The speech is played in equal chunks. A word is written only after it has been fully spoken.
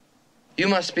You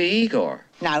must be Igor.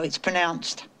 No, it's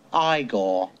pronounced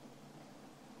Igor.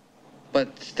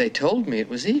 But they told me it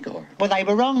was Igor. Well, they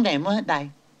were wrong then, weren't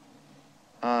they?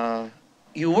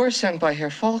 You were sent by Herr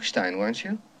Falkstein, weren't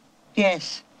you?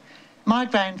 Yes. My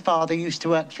grandfather used to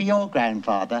work for your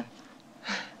grandfather.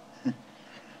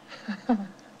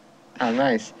 How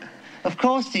nice. Of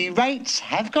course, the rates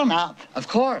have gone up. Of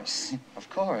course. Of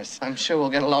course. I'm sure we'll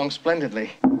get along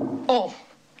splendidly. Oh,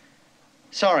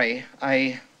 sorry.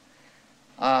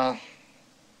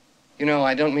 You know,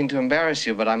 I don't mean to embarrass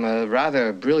you, but I'm a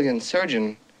rather brilliant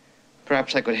surgeon.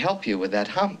 Perhaps I could help you with that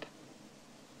hump.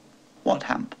 What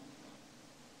hump?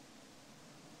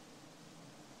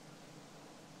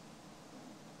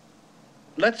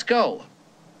 Let's go.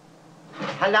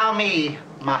 Allow me,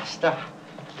 master.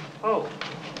 Oh,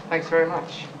 thanks very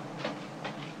much.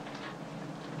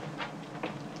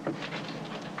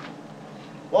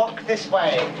 Walk this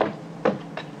way.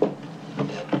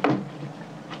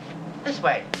 This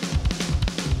way.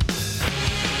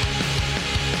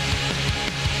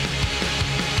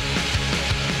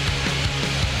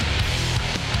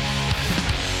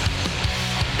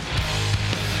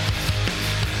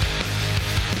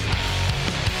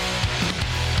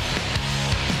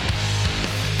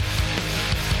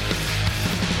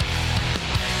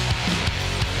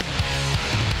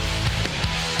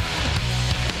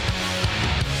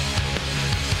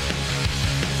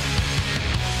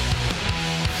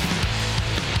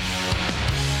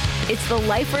 It's the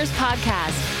LIFERS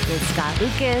podcast with Scott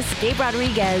Lucas, Gabe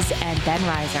Rodriguez, and Ben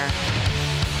Reiser.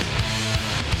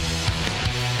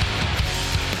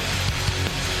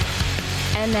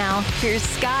 And now, here's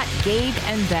Scott, Gabe,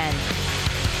 and Ben.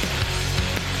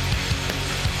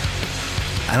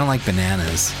 I don't like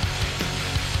bananas.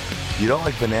 You don't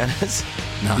like bananas?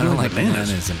 No, I don't like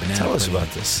bananas and banana Tell us pudding.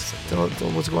 about this.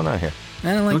 What's going on here?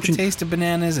 I don't like the taste of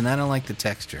bananas, and I don't like the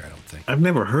texture, I don't think. I've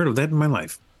never heard of that in my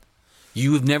life.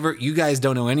 You guys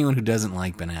don't know anyone who doesn't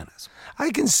like bananas.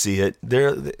 I can see it.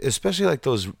 They're, especially like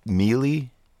those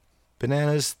mealy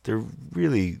bananas,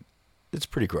 it's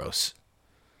pretty gross.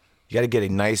 You got to get a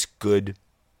nice, good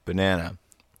banana.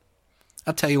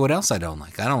 I'll tell you what else I don't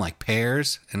like. I don't like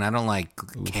pears, and I don't like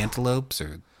cantaloupes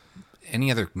or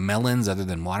any other melons other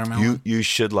than watermelon. You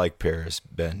should like pears,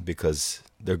 Ben, because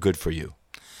they're good for you.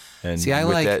 And see,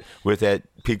 with that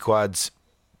Pequod's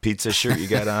pizza shirt you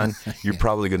got on, you're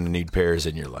probably going to need pears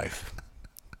in your life.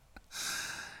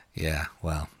 Yeah,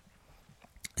 well,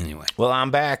 anyway. Well, I'm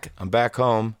back. I'm back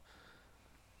home.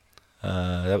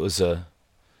 That was an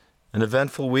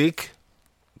eventful week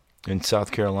in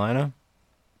South Carolina.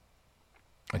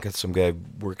 I got some guy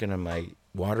working on my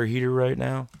water heater right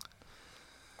now.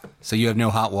 So you have no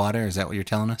hot water? Is that what you're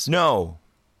telling us? No.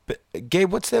 But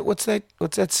Gabe, what's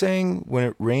that saying? When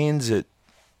it rains, it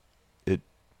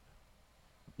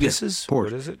pisses?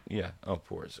 Pours. What is it? Yeah. Oh,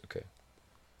 pours. Okay.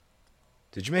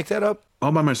 Did you make that up?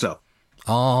 All by myself.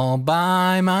 All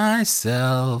by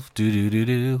myself. Do.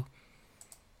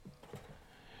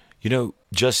 You know,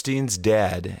 Justine's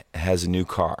dad has a new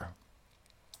car.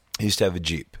 He used to have a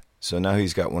Jeep. So now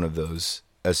he's got one of those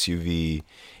SUV,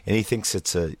 and he thinks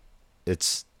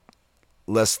it's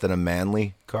less than a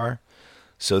manly car.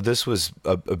 So this was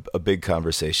a big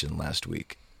conversation last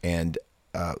week. And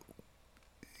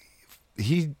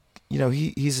he's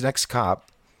an ex-cop,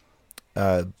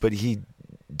 but he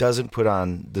doesn't put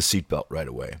on the seatbelt right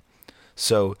away.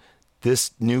 So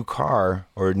this new car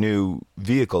or new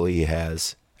vehicle he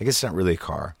has, I guess it's not really a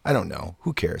car. I don't know.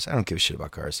 Who cares? I don't give a shit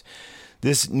about cars.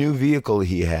 This new vehicle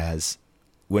he has,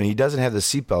 when he doesn't have the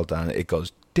seatbelt on, it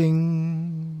goes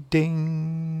ding,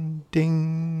 ding,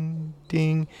 ding,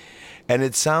 ding. And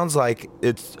it sounds like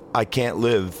it's I Can't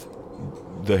Live,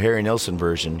 the Harry Nilsson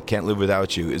version, Can't Live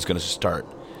Without You, is going to start.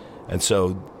 And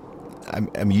so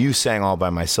I'm you sang All By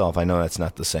Myself. I know that's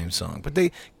not the same song, but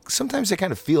sometimes they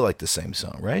kind of feel like the same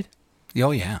song, right?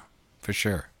 Oh, yeah, for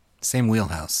sure. Same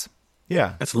wheelhouse.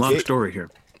 Yeah. That's a long story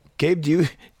here. Gabe, do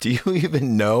you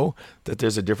even know that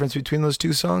there's a difference between those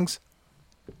two songs?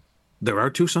 There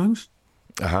are two songs?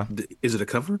 Uh-huh. Is it a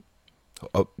cover?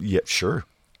 Oh, yeah, sure.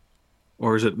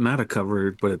 Or is it not a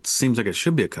cover, but it seems like it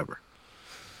should be a cover?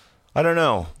 I don't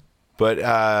know. But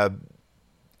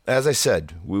as I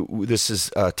said, this is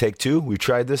take two. We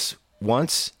tried this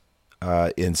once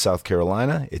in South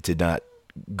Carolina. It did not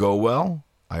go well.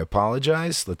 I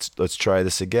apologize. Let's try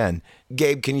this again.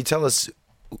 Gabe, can you tell us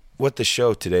what the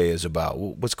show today is about?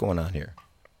 What's going on here?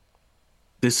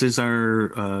 This is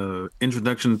our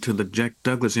introduction to the Jack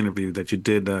Douglas interview that you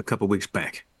did a couple weeks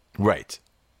back. Right.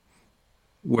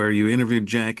 Where you interviewed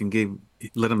Jack and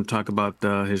let him talk about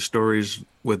his stories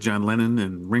with John Lennon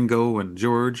and Ringo and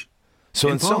George. So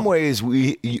in some ways,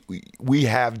 we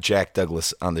have Jack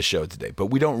Douglas on the show today, but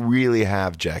we don't really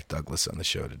have Jack Douglas on the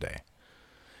show today.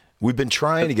 We've been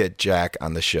trying to get Jack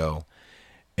on the show,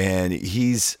 and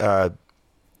he's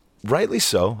rightly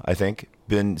so, I think,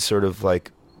 been sort of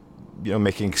like,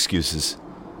 making excuses.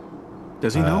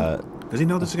 Does he know? Does he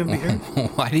know this is going to be here?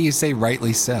 Why do you say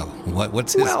rightly so?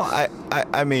 What's his... Well,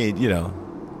 I mean,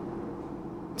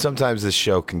 sometimes this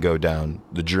show can go down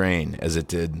the drain, as it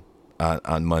did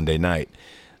on Monday night.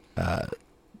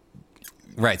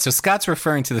 Right. So Scott's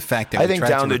referring to the fact that I think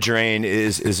down the drain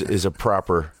is a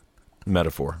proper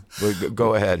metaphor.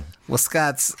 Go ahead. Well,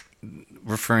 Scott's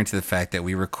referring to the fact that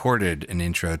we recorded an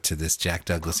intro to this Jack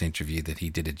Douglas interview that he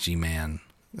did at Gman.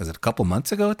 Was it a couple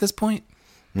months ago at this point?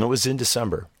 No, it was in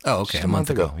December. Oh, okay. Just a month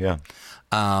ago. Yeah.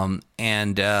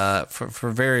 And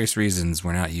for various reasons,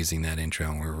 we're not using that intro,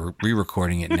 and we're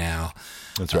re-recording it now.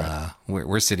 That's right.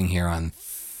 We're sitting here on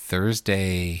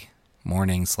Thursday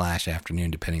morning /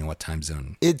 afternoon, depending on what time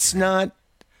zone. It's not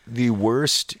the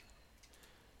worst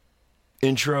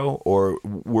intro or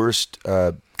worst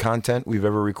content we've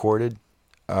ever recorded.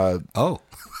 Oh,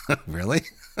 really?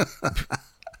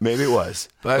 Maybe it was.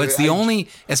 But it's the only,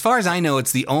 as far as I know,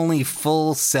 it's the only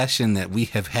full session that we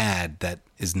have had that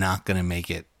is not going to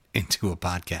make it into a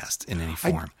podcast in any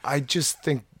form. I just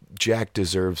think Jack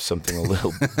deserves something a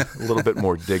little bit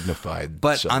more dignified.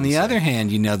 But on the other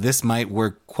hand, this might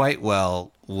work quite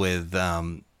well with,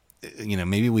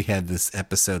 maybe we had this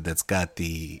episode that's got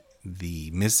the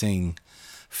missing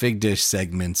fig dish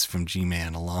segments from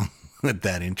G-Man along with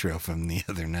that intro from the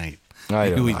other night. I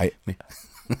don't know.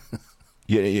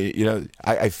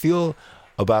 I feel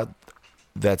about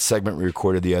that segment we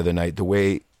recorded the other night the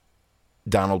way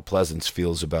Donald Pleasance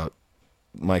feels about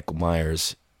Michael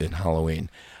Myers in Halloween.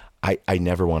 I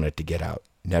never want it to get out.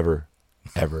 Never,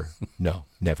 ever. No,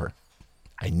 never.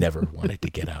 I never want it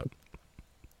to get out.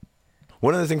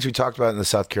 One of the things we talked about in the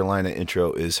South Carolina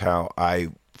intro is how I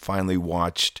finally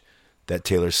watched that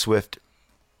Taylor Swift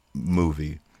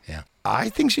movie. Yeah. I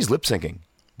think she's lip syncing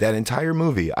that entire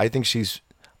movie. I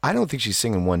don't think she's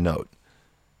singing one note.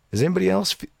 Is anybody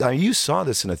else? You saw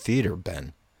this in a theater,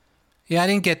 Ben. Yeah, I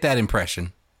didn't get that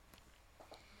impression.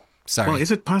 Sorry. Well,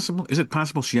 is it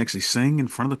possible she actually sang in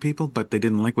front of the people, but they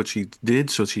didn't like what she did,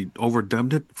 so she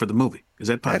overdubbed it for the movie? Is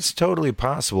that possible? That's totally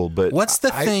possible. But what's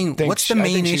the thing? What's the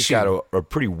main issue? She's got a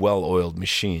pretty well-oiled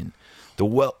machine.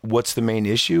 What's the main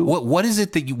issue? What is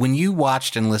it that when you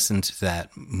watched and listened to that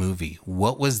movie?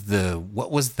 What was the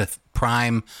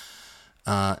prime?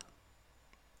 I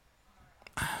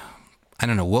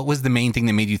don't know. What was the main thing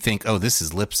that made you think, "Oh, this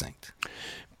is lip synced"?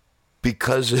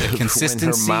 Because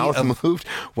consistency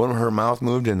when her mouth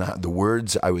moved, and the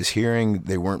words I was hearing,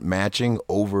 they weren't matching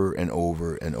over and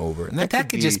over and over. And that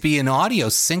could just be an audio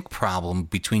sync problem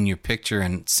between your picture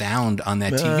and sound on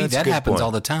that TV. That happens all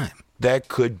the time. That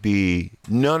could be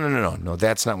no.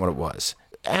 That's not what it was.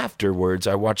 Afterwards,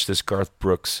 I watched this Garth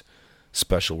Brooks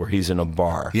special where he's in a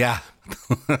bar. Yeah.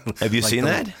 Have you seen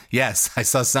that? Yes, I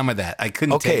saw some of that. I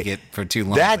couldn't take it for too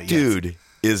long. That dude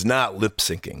is not lip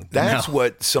syncing. That's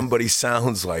what somebody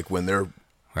sounds like when they're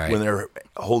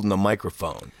holding a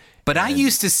microphone. But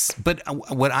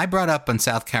what I brought up on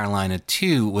South Carolina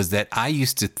too was that I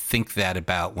used to think that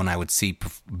about when I would see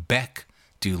Beck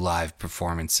do live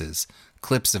performances,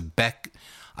 clips of Beck.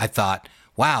 I thought,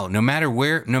 wow, no matter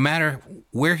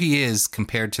where he is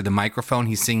compared to the microphone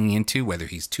he's singing into, whether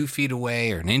he's 2 feet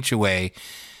away or an inch away,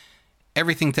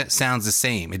 everything that sounds the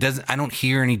same. I don't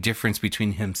hear any difference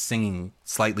between him singing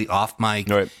slightly off mic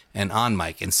and on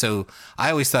mic. And so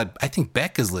I always thought, I think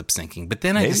Beck is lip syncing. But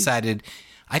then I decided,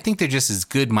 I think they're just as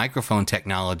good microphone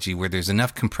technology where there's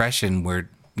enough compression where,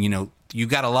 you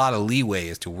got a lot of leeway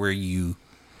as to where you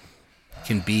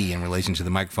can be in relation to the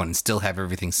microphone and still have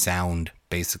everything sound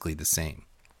basically the same.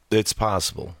 It's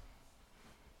possible.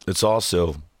 It's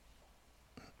also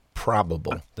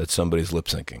probable that somebody's lip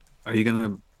syncing. Are you going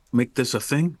to make this a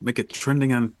thing? Make it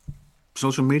trending on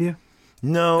social media?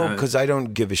 No, because I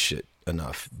don't give a shit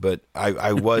enough. But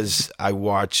I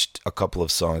watched a couple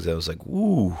of songs that I was like,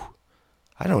 ooh,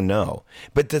 I don't know.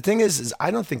 But the thing is I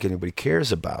don't think anybody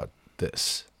cares about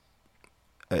this.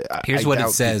 Here's what it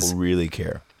says. People really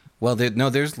care. Well,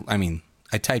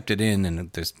 I typed it in,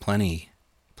 and there's plenty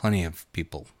of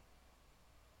people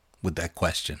with that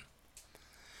question.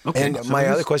 Okay, and my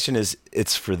other question is,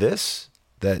 it's for this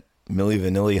that Milli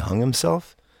Vanilli hung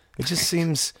himself? It just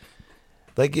seems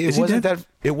like it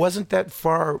wasn't that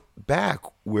far back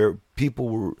where people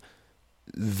were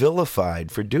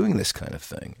vilified for doing this kind of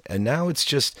thing. And now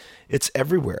it's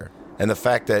everywhere. And the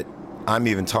fact that I'm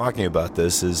even talking about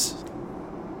this is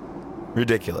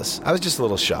ridiculous. I was just a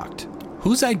little shocked.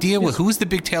 Whose idea was? Who was the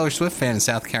big Taylor Swift fan in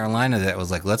South Carolina that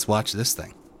was like, let's watch this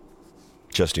thing?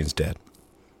 Justine's dad.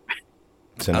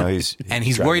 So now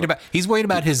he's worried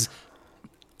about his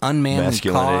unmanned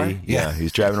masculinity. car. Yeah,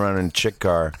 he's driving around in a chick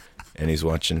car, and he's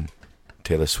watching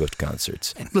Taylor Swift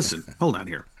concerts. Listen, hold on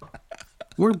here.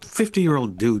 We're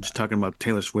 50-year-old dudes talking about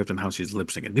Taylor Swift and how she's lip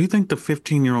syncing. Do you think the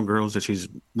 15-year-old girls that she's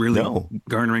really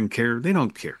garnering care? They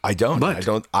don't care. I don't.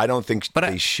 I don't think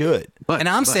they should. And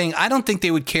I'm saying I don't think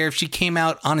they would care if she came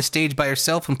out on a stage by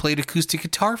herself and played acoustic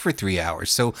guitar for 3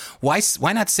 hours. So why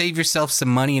not save yourself some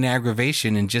money and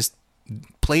aggravation and just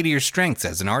play to your strengths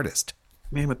as an artist?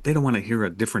 Man, but they don't want to hear a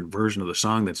different version of the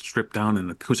song that's stripped down in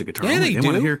acoustic guitar. Yeah, they do.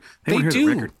 Want to hear the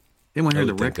record. They want to hear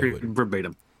the record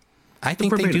verbatim. I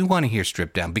think they do want to hear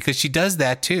stripped down because she does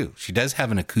that too. She does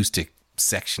have an acoustic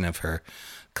section of her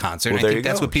concert. Well, I think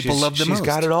that's what people love the most. She's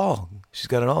got it all. She's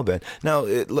got it all, Ben. Now,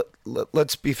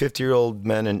 let's be 50-year-old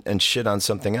men and shit on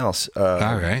something else. All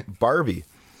right. Barbie.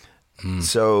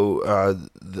 So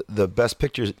the Best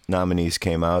Picture nominees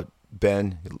came out.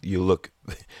 Ben, you look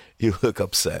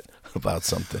upset about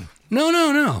something.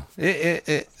 No.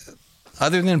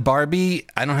 Other than Barbie,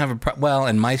 I don't have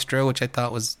and Maestro, which I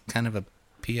thought was kind of a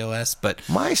POS, but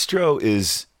Maestro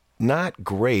is not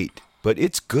great, but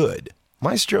it's good.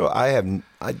 Maestro, I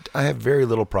have very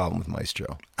little problem with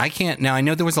Maestro. I can't. Now, I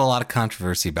know there was a lot of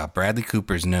controversy about Bradley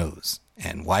Cooper's nose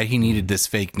and why he needed this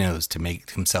fake nose to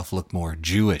make himself look more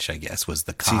Jewish, I guess, was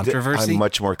the controversy. I'm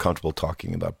much more comfortable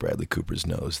talking about Bradley Cooper's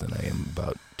nose than I am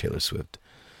about Taylor Swift.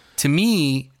 To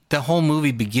me, the whole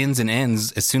movie begins and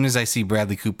ends as soon as I see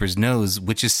Bradley Cooper's nose,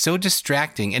 which is so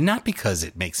distracting, and not because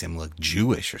it makes him look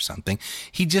Jewish or something.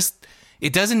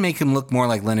 It doesn't make him look more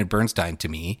like Leonard Bernstein to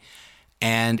me,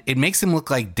 and it makes him look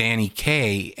like Danny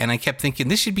Kaye, and I kept thinking,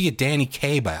 this should be a Danny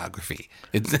Kaye biography.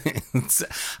 It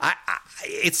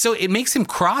makes him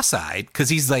cross-eyed, because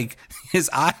he's like, his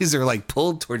eyes are like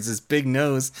pulled towards this big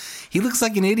nose. He looks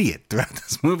like an idiot throughout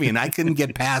this movie, and I couldn't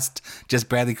get past just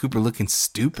Bradley Cooper looking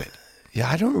stupid. Yeah,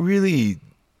 I don't really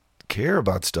care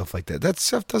about stuff like that. That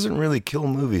stuff doesn't really kill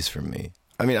movies for me.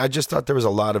 I mean, I just thought there was a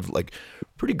lot of like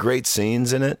pretty great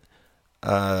scenes in it,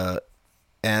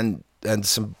 and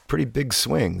some pretty big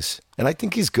swings. And I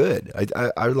think he's good.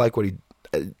 I like what he.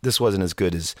 This wasn't as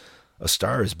good as A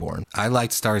Star Is Born. I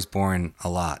liked Star Is Born a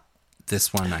lot.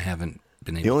 This one I haven't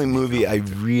been able. The only to movie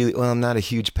I'm not a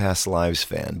huge Past Lives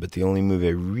fan, but the only movie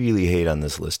I really hate on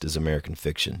this list is American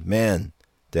Fiction. Man,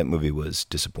 that movie was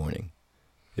disappointing.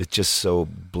 It's just so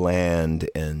bland,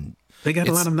 and they got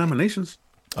a lot of nominations.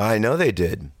 I know they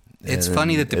did. It's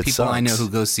funny that the people I know who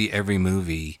go see every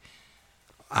movie,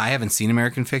 I haven't seen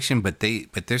American Fiction, but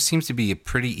there seems to be a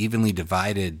pretty evenly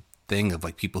divided thing of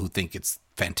like people who think it's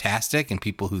fantastic and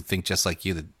people who think just like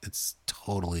you that it's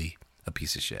totally a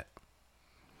piece of shit.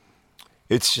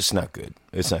 It's just not good.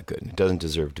 It's not good. It doesn't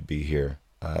deserve to be here,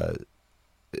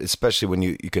 especially when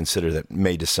you consider that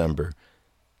May, December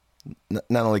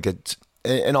not only gets.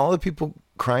 And all the people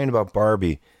crying about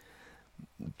Barbie,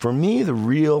 for me, the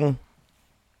real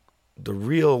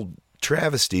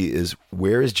travesty is,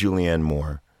 where is Julianne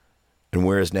Moore and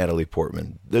where is Natalie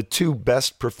Portman? The two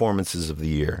best performances of the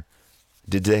year.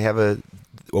 Did they have a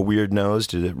weird nose?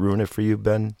 Did it ruin it for you,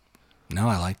 Ben? No,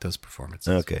 I like those performances.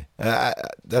 Okay.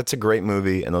 That's a great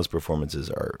movie, and those performances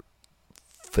are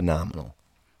phenomenal.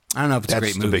 I don't know if it's a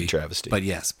great movie. That's the big travesty. But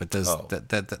yes, but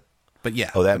yeah.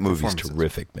 Oh, that movie's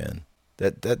terrific, man.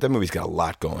 That movie's got a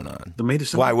lot going on.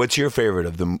 Why? What's your favorite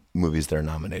of the movies that are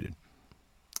nominated?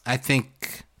 I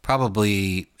think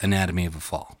probably Anatomy of a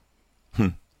Fall.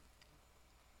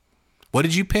 What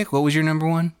did you pick? What was your number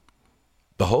one?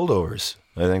 The Holdovers.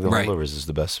 I think The Holdovers is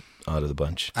the best out of the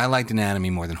bunch. I liked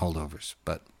Anatomy more than Holdovers,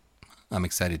 but I'm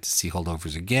excited to see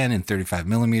Holdovers again in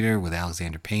 35mm with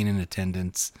Alexander Payne in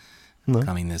attendance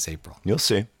coming this April. You'll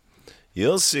see.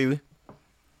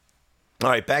 All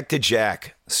right, back to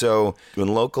Jack. So when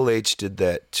Local H did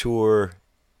that tour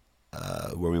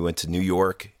where we went to New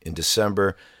York in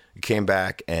December, he came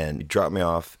back and dropped me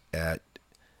off at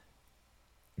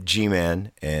Gman,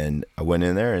 and I went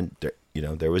in there, and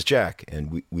there was Jack,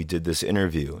 and we did this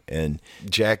interview. And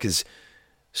Jack is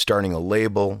starting a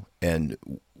label, and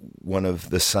one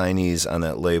of the signees on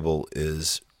that label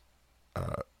is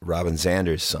Robin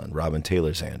Zander's son, Robin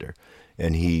Taylor Zander,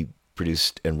 and he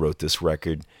produced and wrote this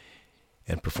record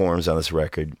and performs on this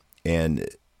record, and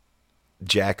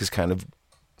Jack is kind of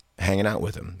hanging out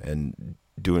with him and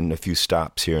doing a few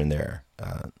stops here and there,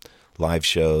 live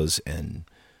shows and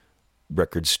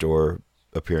record store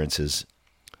appearances.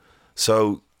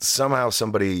 So somehow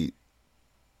somebody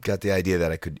got the idea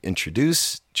that I could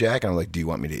introduce Jack, and I'm like, do you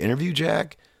want me to interview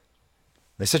Jack?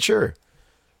 And they said, sure.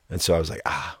 And so I was like,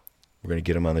 We're going to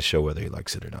get him on the show whether he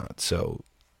likes it or not. So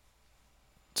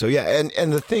yeah,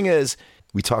 and the thing is,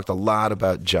 we talked a lot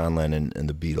about John Lennon and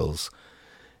the Beatles,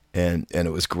 and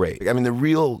it was great. I mean, the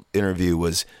real interview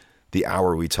was the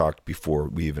hour we talked before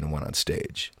we even went on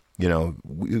stage. You know,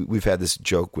 we've had this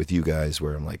joke with you guys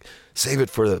where I'm like, save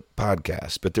it for the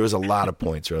podcast. But there was a lot of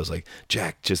points where I was like,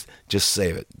 Jack, just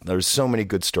save it. There's so many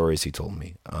good stories he told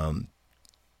me.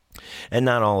 And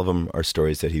not all of them are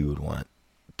stories that he would want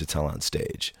to tell on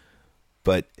stage.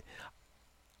 But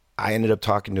I ended up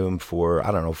talking to him for,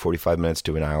 45 minutes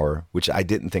to an hour, which I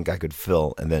didn't think I could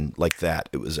fill. And then like that,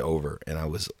 it was over. And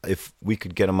if we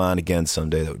could get him on again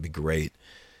someday, that would be great.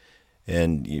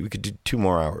 And we could do 2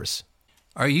 more hours.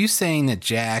 Are you saying that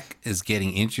Jack is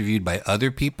getting interviewed by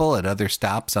other people at other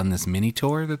stops on this mini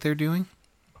tour that they're doing?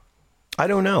 I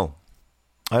don't know.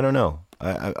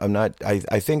 I'm not.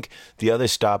 I think the other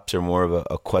stops are more of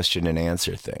a question and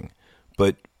answer thing,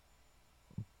 but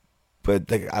I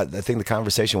think the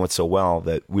conversation went so well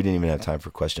that we didn't even have time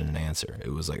for question and answer.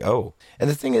 It was like, oh, and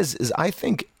the thing is I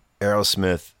think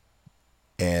Aerosmith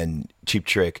and Cheap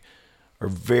Trick are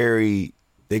very.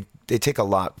 They take a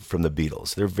lot from the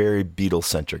Beatles. They're very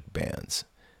Beatles-centric bands,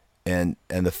 and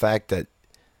the fact that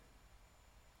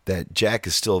Jack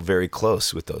is still very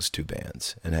close with those 2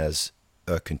 bands and has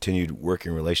a continued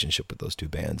working relationship with those 2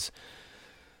 bands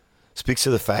speaks to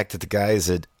the fact that the guy is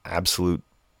an absolute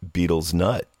Beatles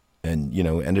nut, and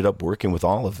ended up working with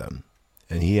all of them,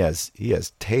 and he has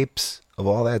tapes of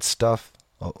all that stuff,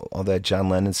 all that John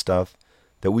Lennon stuff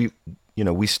that we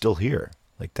still hear,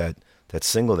 like that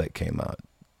single that came out.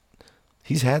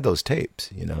 He's had those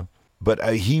tapes,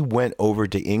 but he went over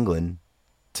to England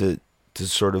to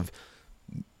sort of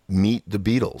meet the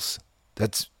Beatles.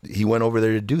 He went over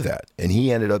there to do that, and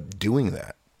he ended up doing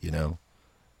that,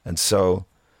 and so,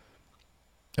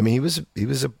 I mean, he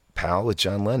was a pal with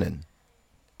John Lennon,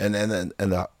 and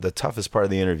the toughest part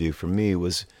of the interview for me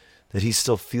was that he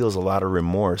still feels a lot of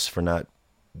remorse for not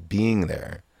being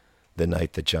there the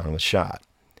night that John was shot,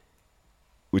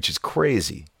 which is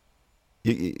crazy.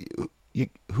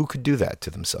 Who could do that to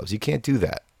themselves? You can't do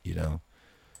that,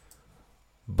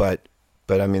 But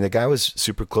I mean, the guy was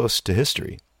super close to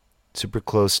history, super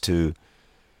close to,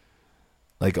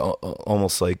 like,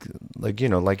 almost like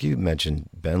you mentioned,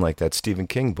 Ben, like that Stephen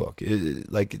King book.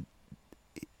 Like,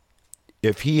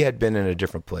 if he had been in a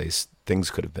different place,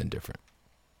 things could have been different,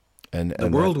 and the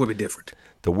world would be different.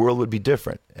 The world would be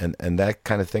different, and that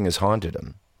kind of thing has haunted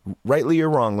him, rightly or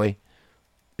wrongly.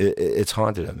 It's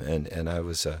haunted him, and I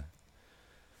was.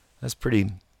 That's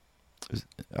pretty.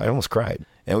 I almost cried.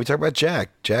 And we talk about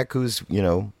Jack, who's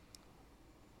one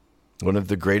of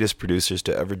the greatest producers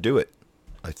to ever do it.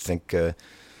 I think. I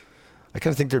kind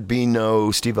of think there'd be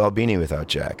no Steve Albini without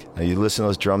Jack. Now, you listen to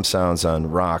those drum sounds on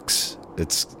Rocks.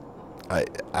 It's.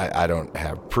 I don't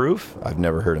have proof. I've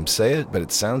never heard him say it, but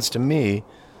it sounds to me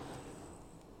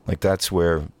like that's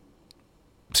where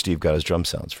Steve got his drum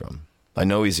sounds from. I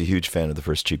know he's a huge fan of the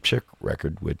first Cheap Trick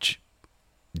record, which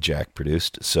Jack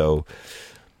produced. So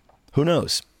who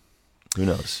knows?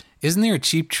 Isn't there a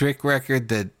Cheap Trick record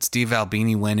that Steve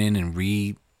Albini went in and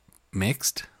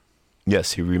remixed?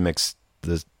 Yes, he remixed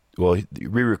he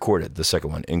re-recorded the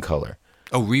second one in color.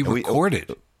 Oh,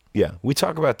 re-recorded? Yeah, we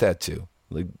talk about that too.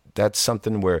 Like, that's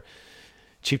something where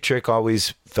Cheap Trick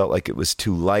always felt like it was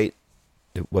too light.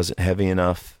 It wasn't heavy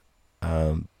enough.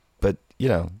 But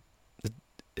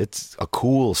it's a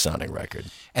cool sounding record.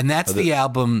 And that's the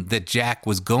album that Jack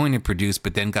was going to produce,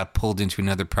 but then got pulled into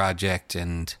another project.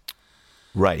 And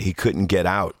right, he couldn't get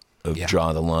out of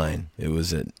Draw the Line. It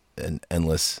was an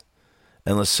endless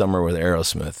summer with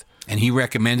Aerosmith. And he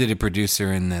recommended a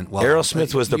producer, and then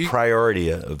Aerosmith was the priority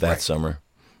of that summer.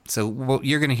 So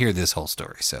you're going to hear this whole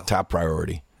story. So top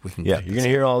priority. You're going to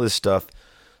hear all this stuff.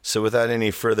 So without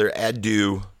any further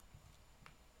ado,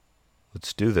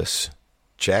 let's do this.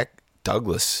 Jack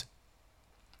Douglas.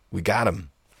 We got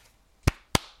him.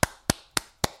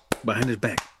 Behind his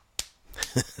back.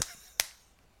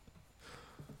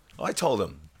 I told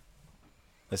him.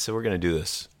 I said, we're going to do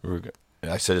this.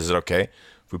 I said, is it okay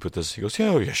if we put this? He goes,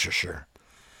 yeah, sure.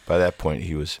 By that point,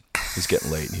 he's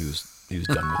getting late, and he was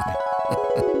done with me.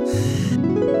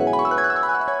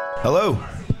 Hello.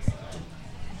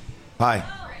 Hi,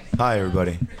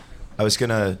 everybody. I was going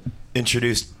to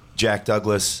introduce Jack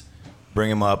Douglas, bring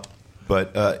him up,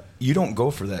 but you don't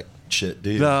go for that shit,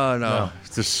 do you? No.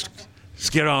 Just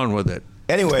get on with it.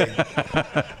 Anyway,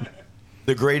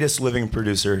 the greatest living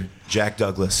producer, Jack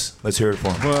Douglas. Let's hear it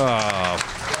for him. Wow.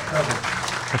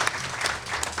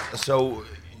 So,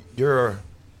 you're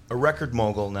a record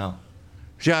mogul now.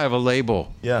 Yeah, I have a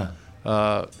label. Yeah.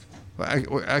 I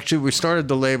Actually, we started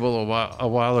the label a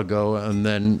while ago, and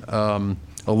then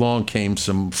along came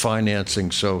some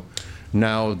financing. So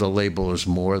now the label is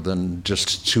more than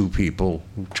just two people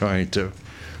trying to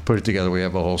put it together. We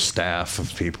have a whole staff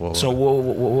of people. So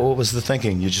what was the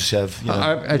thinking? You just have...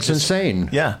 it's insane.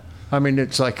 Yeah. I mean,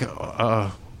 it's like,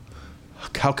 how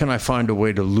can I find a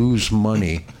way to lose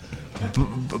money?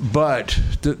 But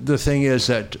the thing is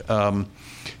that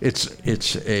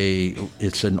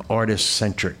it's an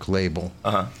artist-centric label,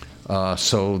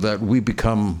 so that we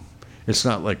become. It's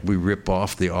not like we rip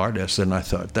off the artist. And I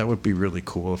thought that would be really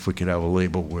cool if we could have a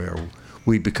label where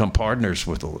we become partners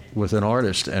with an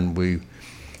artist and we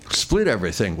split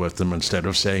everything with them instead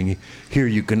of saying, here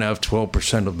you can have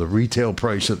 12% of the retail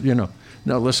price of, no,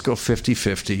 let's go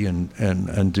 50-50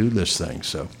 and do this thing.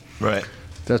 So right.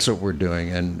 That's what we're doing,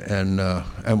 and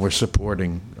we're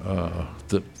supporting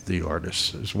the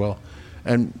artists as well,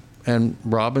 and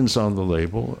Robin's on the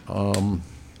label.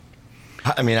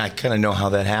 I mean, I kind of know how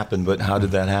that happened, but how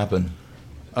did that happen?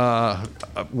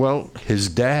 Well, his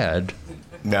dad,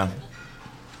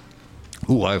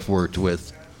 who I've worked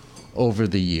with over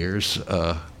the years,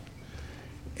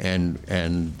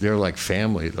 and they're like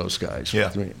family. Those guys.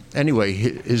 Yeah. Anyway,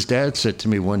 his dad said to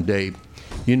me one day,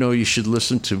 you should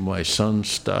listen to my son's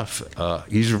stuff.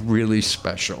 He's really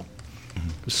special.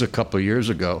 This is a couple of years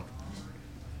ago.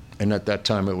 And at that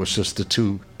time, it was just the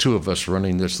two of us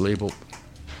running this label.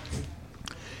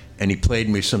 And he played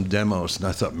me some demos. And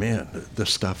I thought, man,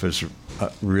 this stuff is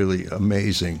really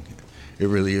amazing. It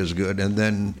really is good. And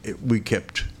then we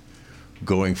kept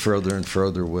going further and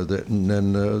further with it. And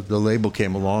then the label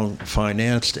came along,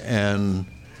 financed, and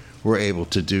we're able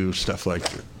to do stuff like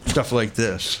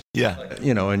this. Yeah.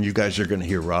 And you guys are going to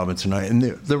hear Robin tonight. And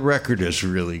the record is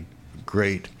really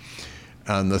great.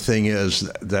 And the thing is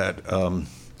that,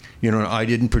 I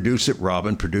didn't produce it.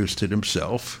 Robin produced it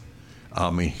himself. I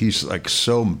mean, he's like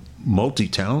so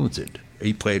multi-talented.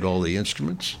 He played all the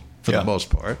instruments for the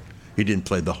most part. He didn't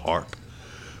play the harp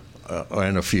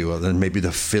and a few other, maybe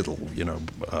the fiddle,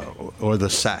 or the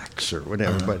sax or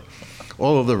whatever. But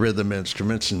all of the rhythm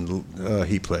instruments, and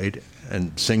he played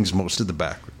and sings most of the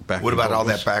backward. What about all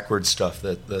that backward stuff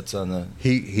that's on the?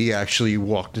 He actually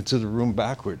walked into the room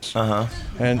backwards.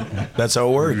 And that's how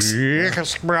it works. Right.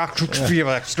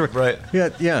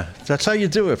 Yeah. That's how you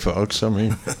do it, folks. I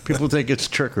mean, people think it's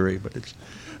trickery, but it's,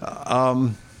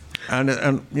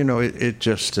 it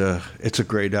just it's a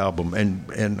great album,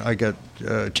 and I got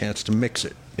a chance to mix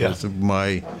it with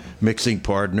my mixing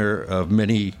partner of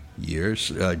many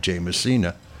years, Jay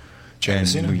Messina.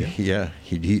 He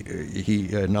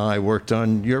and I worked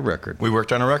on your record. We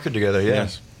worked on a record together,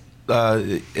 yes.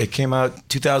 It came out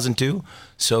 2002,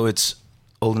 so it's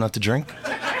old enough to drink.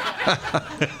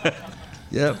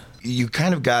 Yeah. You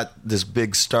kind of got this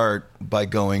big start by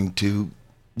going to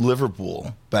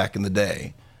Liverpool back in the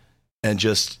day, and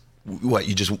you just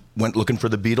went looking for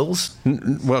the Beatles?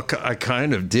 Well, I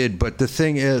kind of did, but the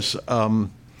thing is,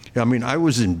 I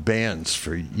was in bands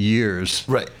for years.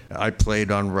 Right. I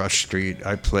played on Rush Street.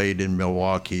 I played in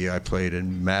Milwaukee. I played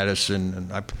in Madison and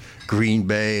Green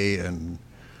Bay and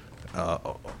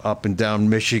up and down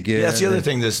Michigan. Yeah, that's the other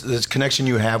thing. This connection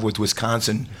you have with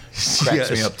Wisconsin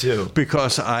cracks me up too.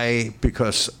 Because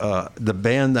the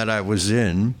band that I was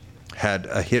in had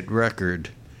a hit record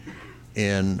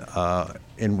in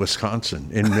Wisconsin,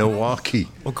 in Milwaukee.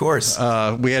 Of course.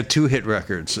 We had 2 hit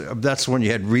records. That's when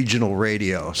you had regional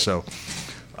radio. So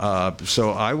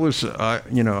I was a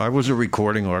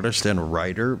recording artist and a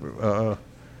writer,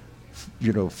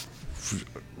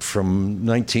 from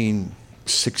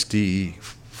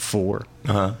 1964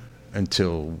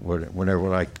 until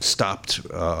whenever I stopped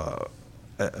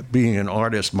being an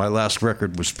artist. My last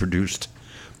record was produced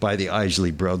by the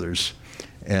Isley Brothers.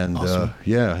 And, awesome.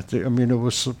 It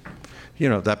was...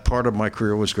 that part of my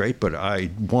career was great, but I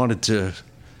wanted to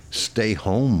stay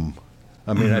home.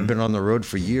 I mean, I'd been on the road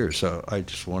for years, so I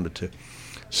just wanted to.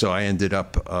 So I ended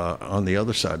up on the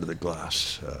other side of the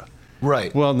glass.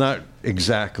 Right. Well, not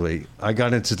exactly. I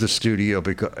got into the studio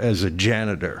as a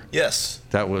janitor. Yes.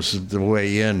 That was the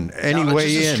way in. Just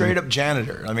a straight-up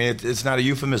janitor. I mean, it's not a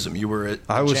euphemism. You were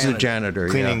I was the janitor,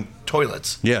 cleaning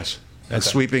toilets. Yes, and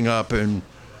sweeping up and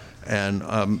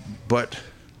but.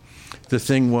 The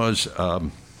thing was,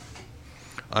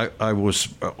 I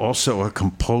was also a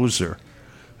composer,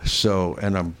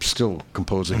 and I'm still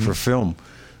composing for film,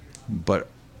 but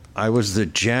I was the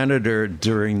janitor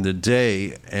during the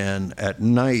day, and at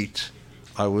night,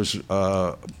 I was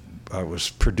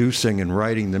producing and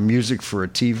writing the music for a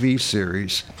TV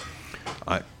series.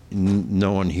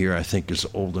 no one here, I think, is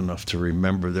old enough to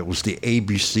remember. That was the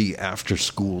ABC after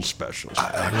school specials.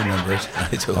 I remember it.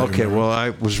 I totally remember. Well, I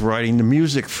was writing the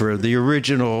music for the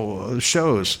original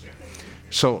shows.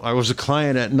 So I was a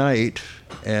client at night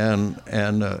and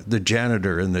the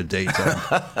janitor in the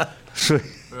daytime. So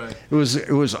right.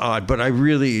 It was odd, but I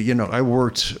really, I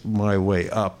worked my way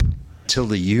up till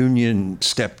the union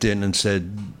stepped in and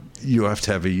said, you have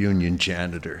to have a union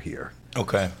janitor here.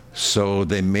 Okay. So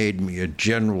they made me a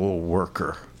general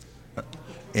worker.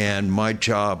 And my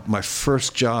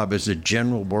first job as a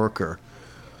general worker,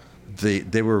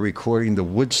 they were recording the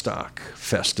Woodstock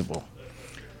Festival.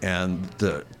 And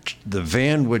the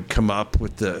van would come up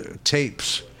with the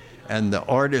tapes, and the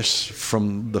artists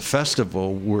from the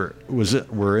festival were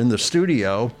in the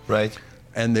studio. Right.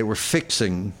 And they were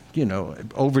fixing,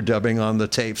 overdubbing on the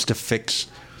tapes to fix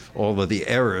all of the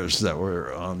errors that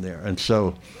were on there. And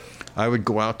so I would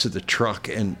go out to the truck,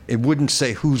 and it wouldn't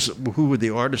say who the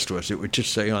artist was. It would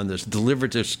just say on this,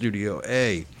 delivered to Studio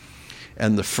A.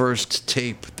 And the first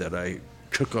tape that I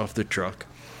took off the truck,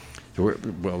 there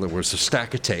was a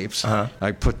stack of tapes. Uh-huh.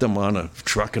 I put them on a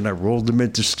truck, and I rolled them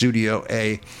into Studio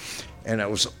A. And I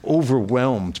was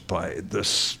overwhelmed by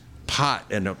this pot,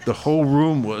 and the whole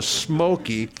room was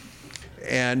smoky.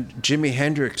 And Jimi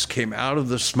Hendrix came out of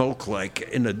the smoke like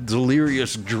in a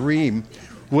delirious dream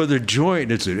with a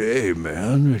joint and said, "Hey,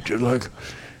 man,"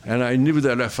 and I knew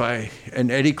that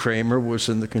and Eddie Kramer was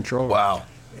in the control. Wow.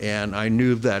 And I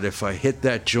knew that if I hit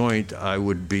that joint, I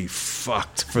would be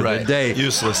fucked for the day.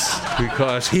 Useless.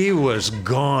 Because he was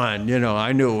gone.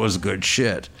 I knew it was good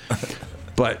shit.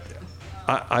 But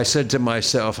I said to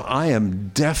myself, I am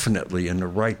definitely in the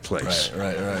right place.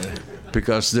 Right.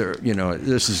 Because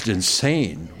this is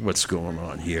insane what's going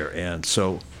on here. And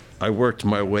so I worked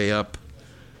my way up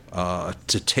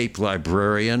to tape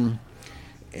librarian,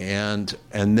 and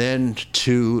then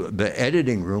to the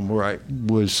editing room where I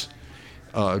was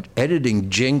editing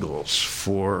jingles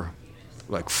for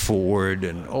like Ford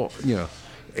and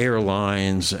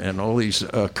airlines and all these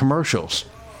commercials,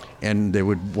 and they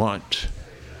would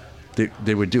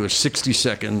they would do a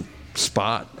 60-second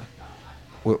spot,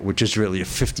 which is really a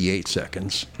 58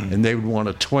 seconds, and they would want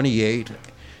a 28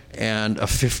 and a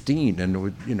 15, and it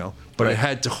would, but I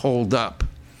had to hold up.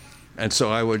 And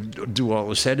so I would do all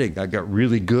this editing. I got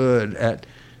really good at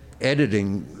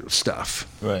editing stuff.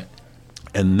 Right.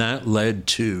 And that led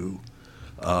to,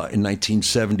 in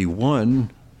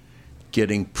 1971,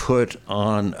 getting put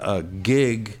on a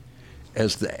gig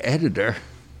as the editor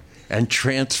and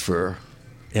transfer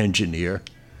engineer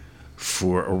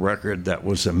for a record that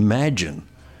was Imagine.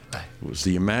 It was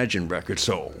the Imagine record.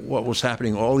 So what was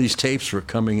happening, all these tapes were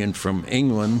coming in from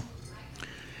England,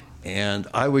 and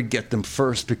I would get them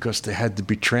first because they had to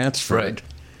be transferred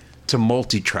to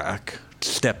multitrack,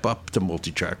 step up to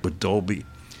multitrack with Dolby.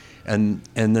 And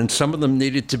then some of them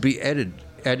needed to be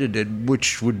edited,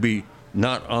 which would be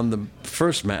not on the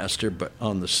first master, but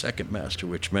on the second master,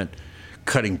 which meant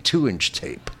cutting 2-inch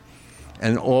tape.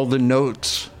 And all the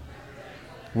notes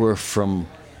were from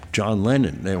John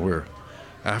Lennon. They were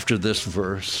after this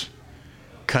verse,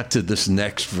 cut to this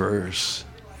next verse.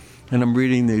 And I'm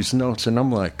reading these notes, and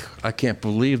I'm like, I can't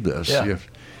believe this. Yeah.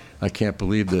 I can't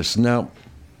believe this. Now,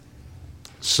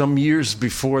 some years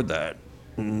before that,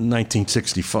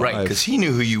 1965. Right, because he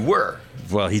knew who you were.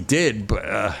 Well, he did,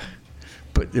 but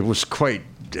it was quite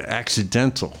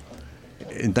accidental.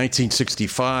 In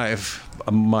 1965,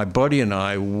 my buddy and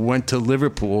I went to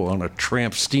Liverpool on a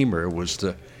tramp steamer. It was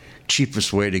the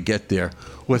cheapest way to get there,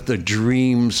 with the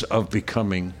dreams of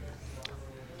becoming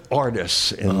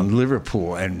artists in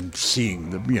Liverpool and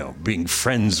seeing being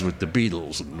friends with the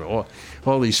Beatles and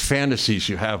all these fantasies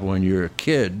you have when you're a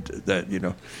kid that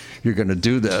you're going to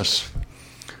do this.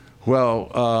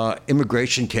 Well,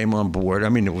 immigration came on board. I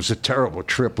mean, it was a terrible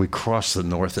trip. We crossed the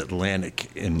North Atlantic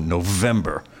in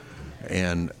November,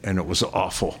 and it was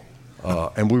awful.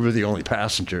 And we were the only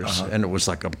passengers, and it was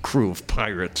like a crew of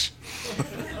pirates.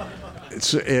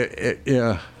 It's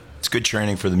good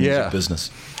training for the music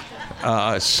business.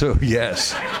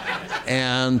 Yes.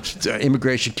 And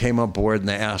immigration came on board, and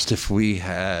they asked if we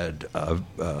had a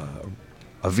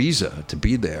visa to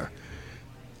be there.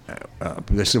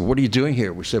 They said, "What are you doing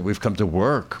here?" We said, "We've come to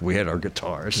work." We had our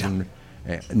guitars. Yeah. And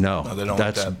no, they don't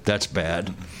that's bad.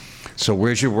 Mm-hmm. So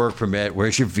where's your work permit?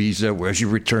 Where's your visa? Where's your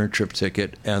return trip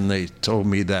ticket? And they told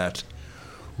me that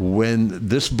when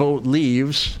this boat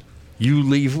leaves, you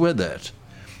leave with it.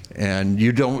 And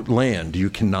you don't land. You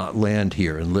cannot land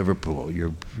here in Liverpool.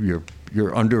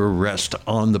 You're under arrest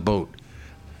on the boat.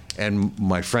 And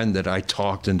my friend that I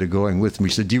talked into going with me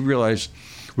said, "Do you realize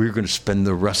we were going to spend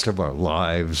the rest of our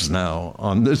lives now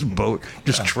on this boat,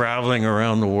 just traveling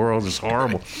around the world. It's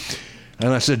horrible. And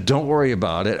I said, don't worry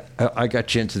about it. I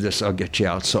got you into this. I'll get you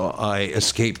out. So I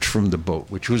escaped from the boat,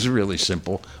 which was really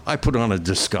simple. I put on a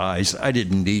disguise. I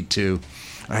didn't need to.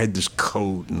 I had this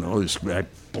coat and all this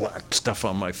black stuff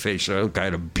on my face. I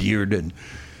had a beard, and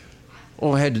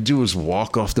all I had to do was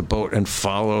walk off the boat and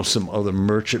follow some other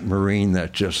merchant marine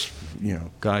that just,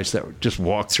 guys that just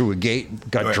walked through a gate,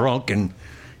 got drunk, and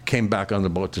came back on the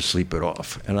boat to sleep it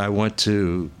off. And I went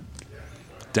to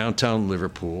downtown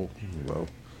Liverpool,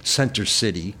 Center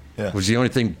City. Was the only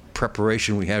thing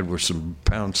preparation we had were some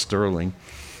pound sterling,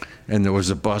 and there was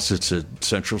a bus that said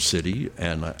Central City,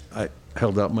 and I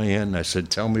held out my hand and I said,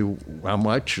 tell me how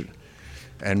much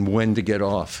and when to get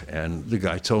off. And the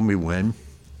guy told me when.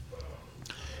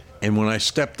 And when I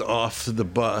stepped off the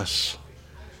bus,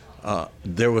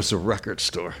 there was a record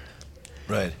store.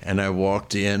 Right. And I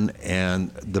walked in,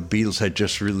 and the Beatles had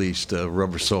just released a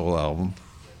Rubber Soul album.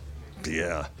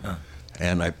 Yeah. Huh.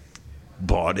 And I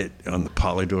bought it on the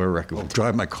Polydor record. Well,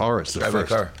 Drive My Car is the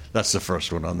first. That's the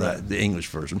first one on that, the English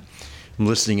version. I'm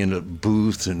listening in a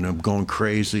booth, and I'm going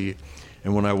crazy.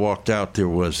 And when I walked out, there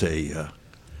was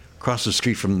across the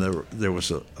street from there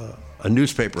was a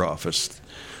newspaper office,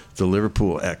 the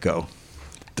Liverpool Echo,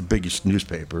 the biggest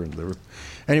newspaper in Liverpool.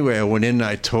 Anyway, I went in and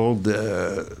I told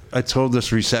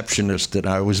this receptionist that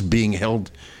I was being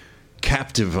held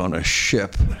captive on a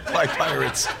ship by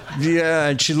pirates. Yeah,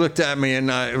 and she looked at me,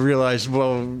 and I realized,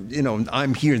 well,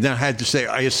 I'm here. Then I had to say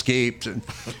I escaped, and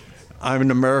I'm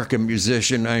an American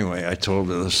musician. Anyway, I told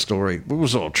her the story. It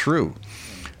was all true.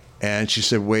 And she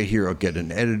said, wait here, I'll get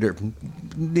an editor.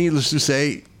 Needless to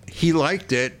say, he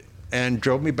liked it and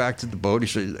drove me back to the boat. He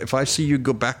said, if I see you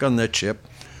go back on that ship,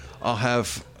 I'll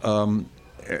have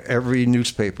every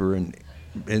newspaper in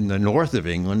the north of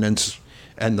England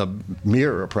and the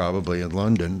Mirror probably in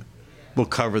London will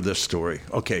cover this story.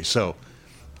 Okay, so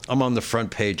I'm on the front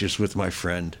pages with my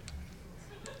friend,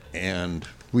 and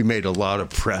we made a lot of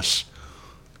press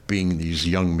being these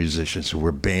young musicians who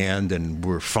were banned and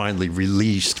were finally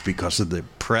released because of the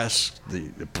press, the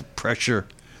pressure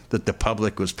that the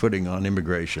public was putting on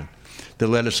immigration. They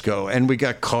let us go, and we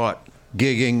got caught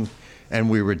gigging, and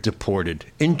we were deported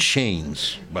in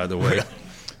chains, by the way.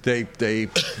 They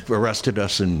arrested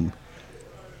us, and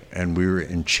we were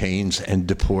in chains and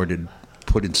deported,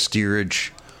 put in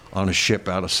steerage on a ship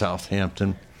out of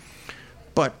Southampton.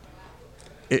 But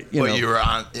you were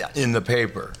in the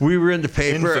paper. We were in the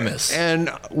paper. Infamous. And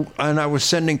I was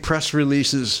sending press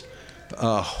releases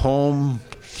home,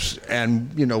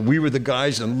 and we were the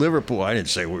guys in Liverpool. I didn't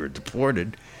say we were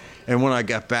deported. And when I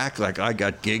got back, I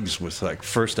got gigs with,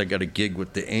 first I got a gig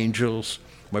with the Angels,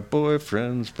 my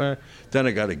boyfriend's back. Then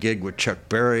I got a gig with Chuck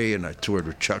Berry, and I toured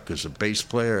with Chuck as a bass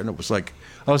player, and it was like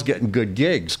I was getting good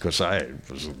gigs because I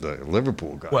was the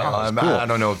Liverpool guy. Well, I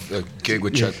don't know if a gig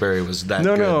with Chuck Berry was that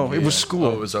good. No, it was cool.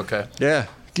 Oh, it was okay? Yeah.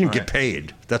 You didn't get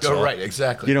paid. That's all. Right,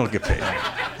 exactly. You don't get paid.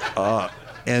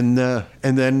 And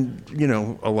then,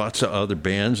 lots of other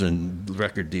bands and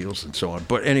record deals and so on.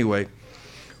 But anyway,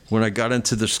 when I got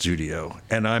into the studio,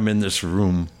 and I'm in this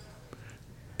room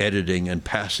editing and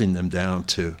passing them down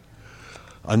to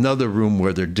another room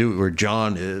where where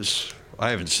John is. I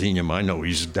haven't seen him. I know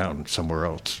he's down somewhere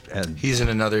else. And he's in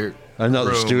another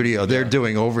room. Studio. They're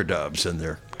doing overdubs, and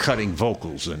they're cutting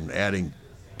vocals and adding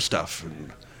stuff.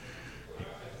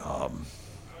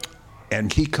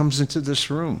 And he comes into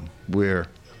this room where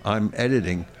I'm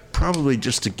editing, probably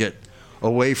just to get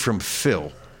away from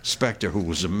Phil Spector, who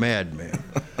was a madman.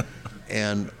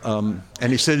 And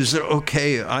he said, is it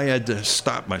okay? I had to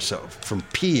stop myself from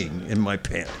peeing in my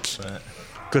pants.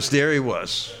 Because there he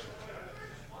was,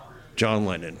 John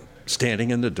Lennon,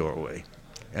 standing in the doorway.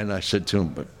 And I said to him,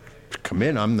 but come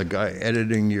in, I'm the guy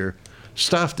editing your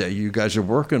stuff that you guys are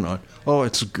working on. Oh,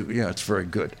 it's good. Yeah, it's very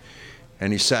good.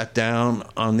 And he sat down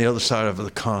on the other side of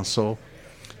the console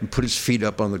and put his feet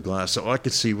up on the glass. All I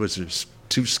could see was his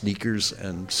 2 sneakers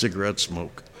and cigarette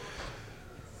smoke.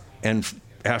 And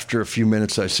after a few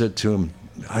minutes, I said to him,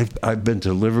 I've been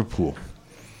to Liverpool.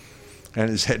 And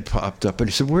his head popped up, and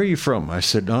he said, where are you from? I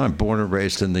said, no, I'm born and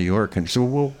raised in New York. And he said,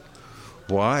 well,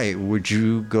 why would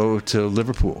you go to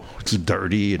Liverpool? It's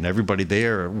dirty, and everybody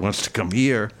there wants to come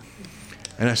here.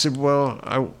 And I said, well,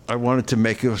 I wanted to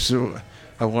make it so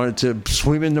I wanted to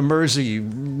swim in the Mersey,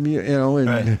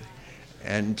 Right.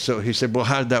 And so he said, well,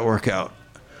 how did that work out?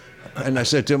 And I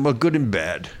said to him, well, good and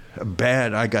bad.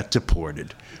 Bad, I got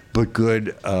deported. But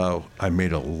good, I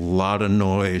made a lot of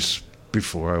noise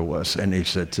before I was. And he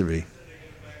said to me,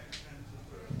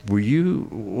 were you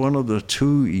one of the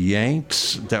 2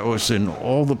 Yanks that was in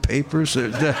all the papers?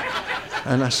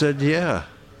 And I said, yeah.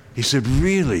 He said,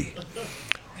 really?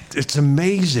 It's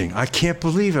amazing. I can't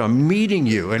believe it. I'm meeting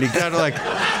you. And he got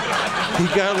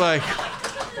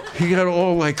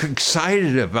all like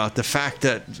excited about the fact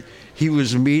that he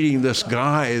was meeting this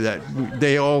guy that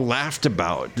they all laughed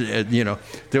about. You know,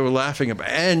 they were laughing about.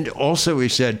 And also he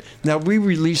said, now we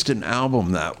released an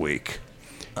album that week.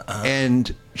 And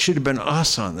it should have been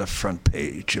us on the front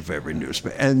page of every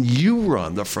newspaper. And you were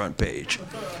on the front page.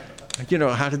 You know,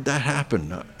 how did that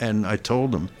happen? And I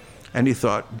told him. And he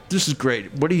thought, this is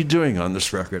great. What are you doing on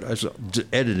this record? I said,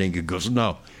 editing. He goes,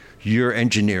 no, you're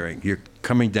engineering. You're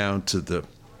coming down to the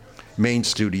main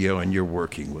studio and you're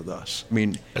working with us. I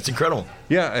mean, that's incredible.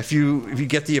 Yeah, if you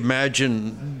get the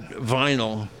Imagine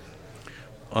vinyl,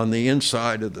 on the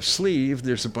inside of the sleeve,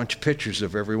 there's a bunch of pictures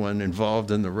of everyone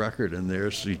involved in the record, and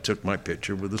there's he took my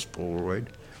picture with his Polaroid,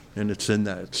 and it's in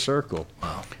that circle.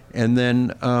 Wow. And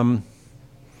then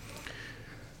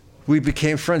we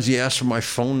became friends. He asked for my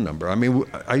phone number. I mean,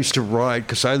 I used to ride,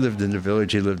 because I lived in the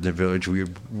village, he lived in the village.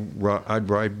 I'd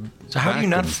ride. So how do you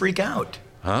not freak out?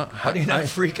 Huh? How do you not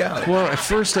freak out? Well, at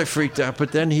first I freaked out,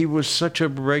 but then he was such a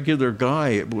regular guy.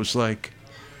 It was like,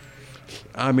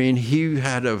 I mean, he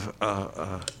had a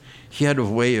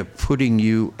way of putting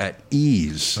you at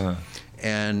ease,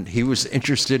 and he was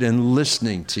interested in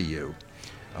listening to you.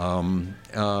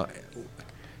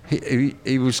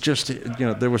 He was just, you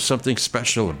know, there was something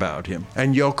special about him.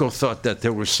 And Yoko thought that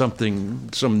there was something,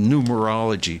 some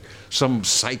numerology, some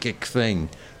psychic thing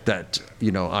that,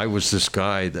 you know, I was this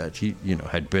guy that he, you know,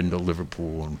 had been to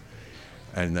Liverpool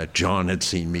and that John had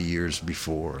seen me years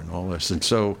before and all this. And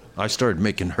so I started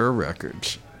making her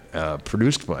records,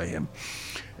 produced by him.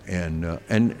 And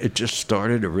it just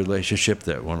started a relationship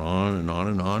that went on and on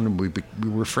and on, and we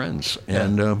were friends.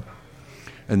 Yeah.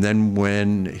 And then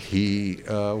when he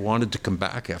wanted to come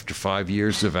back after 5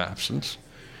 years of absence,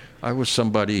 I was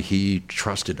somebody he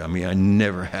trusted. I mean, I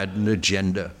never had an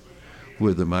agenda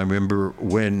with him. I remember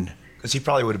when... Because he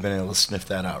probably would have been able to sniff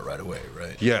that out right away,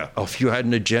 right? Yeah. Oh, if you had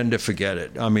an agenda, forget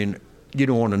it. I mean, you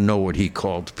don't want to know what he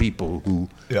called people who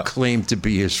claimed to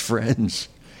be his friends.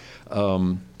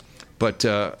 But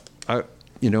I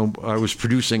was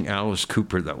producing Alice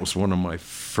Cooper. That was one of my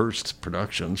first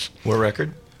productions. What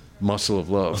record? Muscle of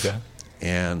Love. Okay.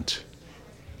 And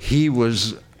he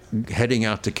was heading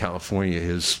out to California,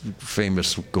 his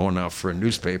famous going out for a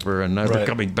newspaper and never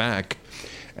coming back.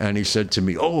 And he said to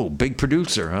me, "Oh, big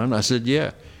producer, huh?" And I said,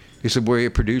 "Yeah." He said, "Where are you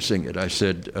producing it?" I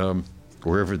said,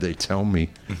 "Wherever they tell me."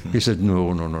 Mm-hmm. He said,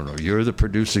 No. You're the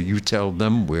producer. You tell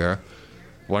them where.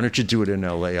 Why don't you do it in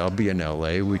L.A.? I'll be in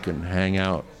L.A. We can hang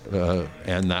out.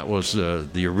 And that was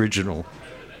the original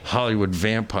Hollywood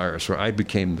Vampires, where I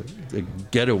became the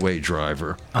getaway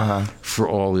driver for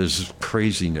all his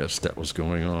craziness that was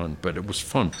going on. But it was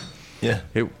fun. Yeah.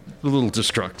 A little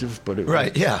destructive, but it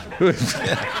was, yeah.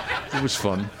 It was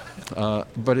fun.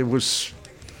 But it was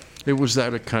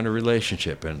that kind of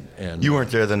relationship. And you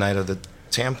weren't there the night of the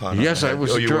tampon. Yes, I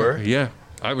was. Oh, you were? Yeah,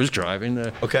 I was driving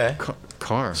the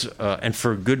car. And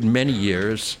for a good many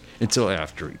years, until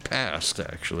after he passed,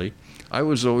 actually, I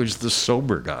was always the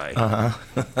sober guy.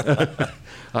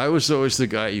 I was always the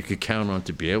guy you could count on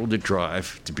to be able to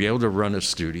drive, to be able to run a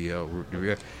studio,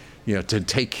 you know, to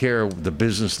take care of the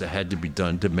business that had to be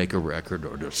done to make a record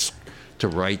or to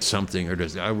write something.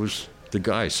 I was the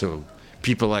guy. So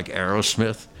people like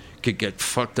Aerosmith could get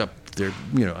fucked up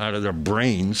out of their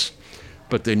brains,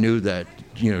 but they knew that,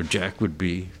 you know, Jack would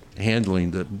be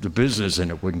handling the business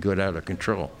and it wouldn't get out of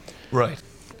control. Right.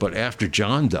 But after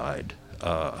John died,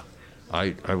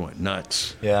 I went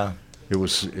nuts. Yeah. It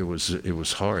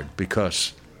was hard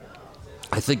because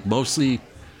I think mostly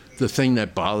the thing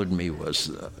that bothered me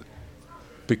was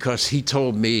because he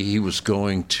told me he was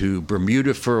going to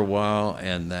Bermuda for a while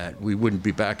and that we wouldn't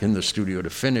be back in the studio to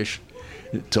finish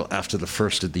until after the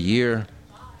first of the year.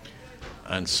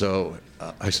 And so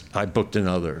I booked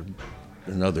another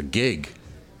gig,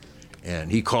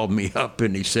 and he called me up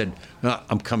and he said, "No,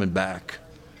 I'm coming back.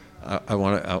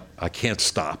 I can't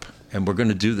stop, and we're going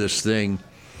to do this thing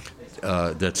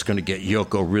that's going to get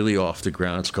Yoko really off the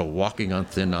ground. It's called Walking on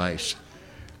Thin Ice.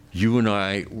 You and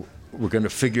I, we're going to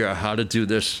figure out how to do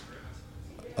this,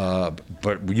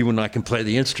 but you and I can play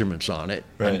the instruments on it,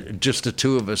 right. And just the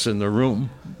two of us in the room,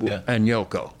 and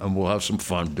Yoko, and we'll have some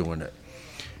fun doing it."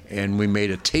 And we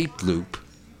made a tape loop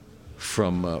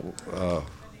from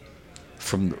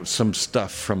some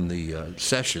stuff from the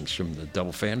sessions, from the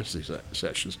Double Fantasy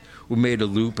sessions. We made a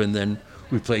loop, and then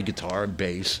we played guitar and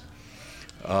bass,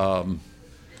 and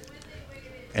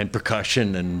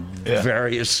percussion and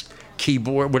various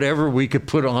keyboard, whatever we could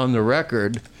put on the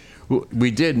record.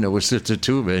 We did, and it was just the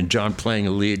two of it, and John playing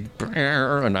a lead,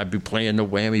 and I'd be playing the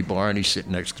whammy bar, and he's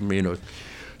sitting next to me.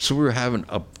 So we were having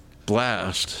a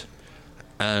blast,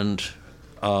 and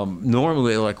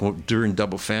normally, like during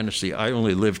Double Fantasy, I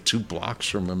only lived 2 blocks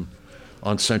from him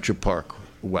on Central Park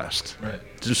West,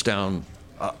 just down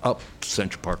up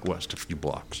Central Park West a few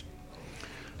blocks.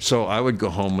 So I would go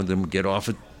home with him, get off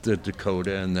at the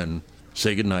Dakota, and then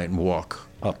say goodnight and walk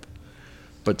up.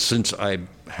 But since I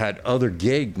had other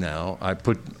gig now,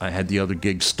 I had the other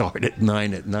gig start at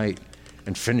 9 at night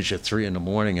and finish at 3 in the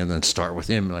morning, and then start with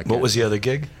him. Like, what was the other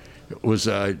gig? It was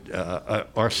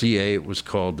RCA. It was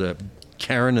called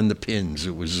Karen and the Pins.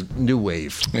 It was New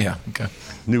Wave. Yeah. Okay.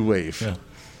 New Wave. Yeah.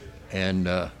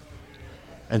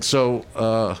 And so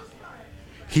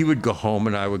he would go home,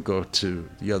 and I would go to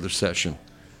the other session,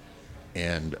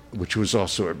 and which was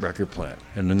also at Record Plant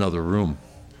in another room.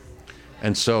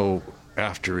 And so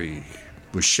after he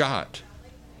was shot,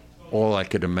 all I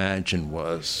could imagine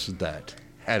was that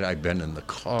had I been in the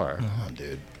car,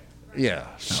 dude. Yeah.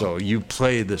 So you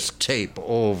play this tape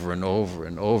over and over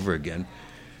and over again,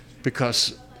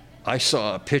 because I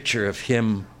saw a picture of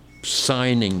him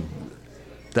signing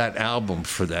that album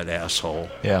for that asshole.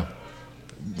 Yeah.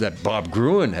 That Bob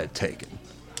Gruen had taken.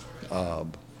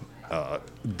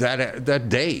 That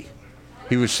day,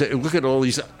 he was saying, "Look at all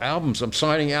these albums. I'm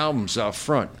signing albums out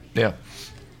front." Yeah.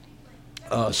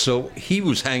 So he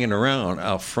was hanging around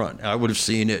out front. I would have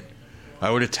seen it. I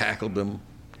would have tackled him.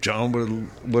 John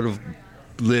would have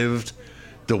lived.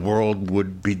 The world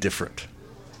would be different.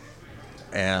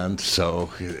 And so,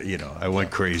 I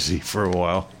went crazy for a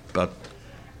while, about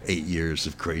 8 years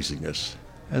of craziness.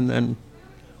 And then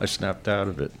I snapped out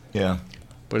of it. Yeah.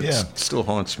 But it still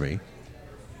haunts me.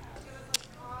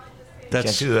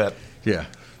 Can't do that. Yeah.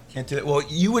 Can't do that. Well,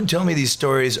 you would tell me these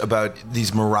stories about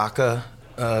these maraca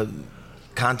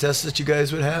contests that you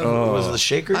guys would have. Was it the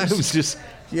Shakers?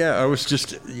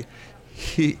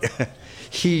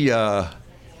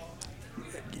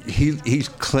 He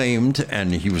claimed,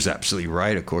 and he was absolutely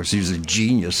right, of course, he was a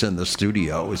genius in the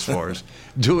studio as far as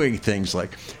doing things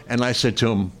like, and I said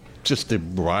to him, just to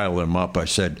rile him up, I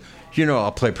said,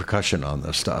 I'll play percussion on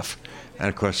this stuff. And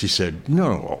of course he said,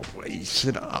 no. He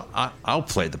said, I'll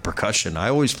play the percussion. I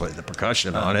always play the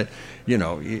percussion on it.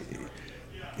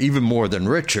 Even more than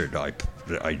Richard, I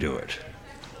do it.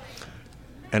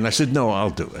 And I said, no, I'll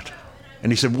do it.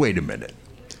 And he said, wait a minute.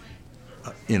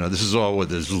 This is all with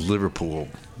his Liverpool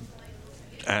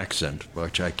accent,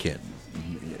 which I can't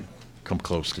come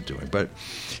close to doing. But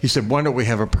he said, why don't we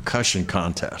have a percussion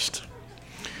contest?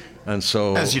 And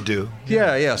so... As you do.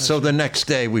 Yeah. So the next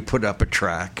day we put up a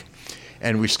track,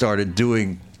 and we started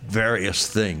doing various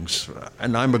things.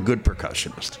 And I'm a good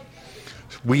percussionist.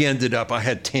 We ended up, I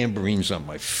had tambourines on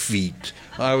my feet.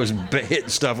 I was hitting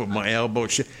stuff with my elbow.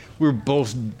 We were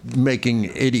both making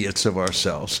idiots of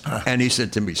ourselves. And he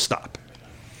said to me, stop.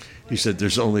 He said,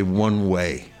 there's only one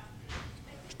way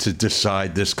to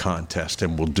decide this contest,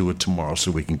 and we'll do it tomorrow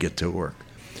so we can get to work.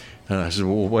 And I said,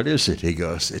 well, what is it? He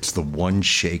goes, it's the one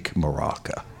shake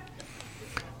maraca.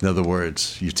 In other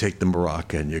words, you take the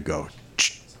maraca and you go,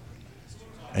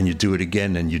 and you do it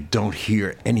again, and you don't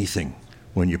hear anything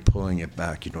when you're pulling it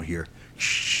back. You don't hear,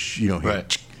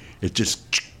 right. It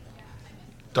just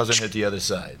doesn't hit the other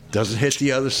side. Doesn't hit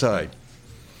the other side.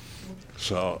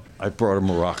 So I brought a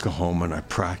maraca home, and I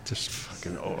practiced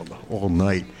fucking all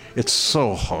night. It's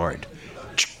so hard.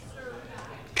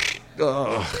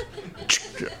 All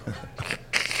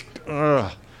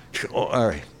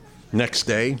right. Next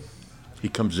day, he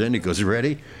comes in. He goes, "You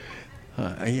ready?"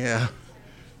 Yeah.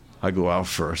 I go out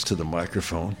first to the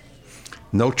microphone.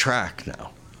 No track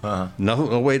now.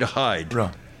 No way to hide.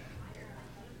 Right.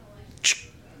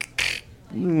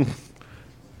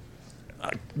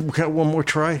 Got one more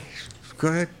try. Go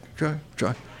ahead. Try.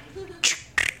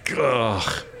 All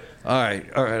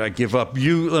right. I give up.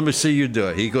 Let me see you do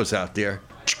it. He goes out there.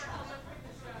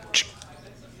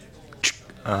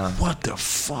 What the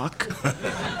fuck?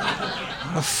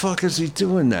 How the fuck is he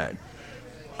doing that?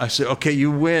 I said, okay, you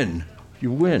win.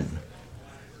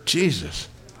 Jesus.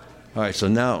 All right, so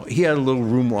now he had a little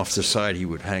room off the side he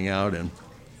would hang out in.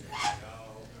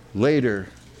 Later,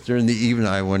 during the evening,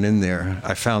 I went in there.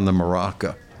 I found the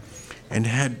maraca, and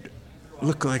it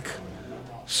looked like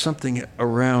something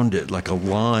around it, like a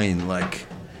line, like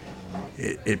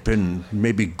it'd been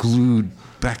maybe glued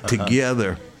back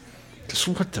together. Just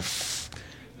what the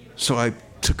So I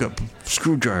took a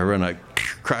screwdriver and I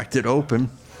cracked it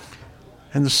open,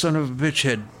 and the son of a bitch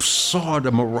had sawed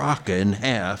a maraca in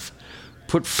half,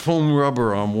 put foam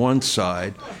rubber on one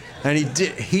side, and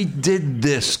he did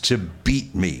this to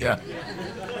beat me. Yeah.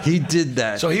 He did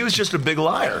that. So he was just a big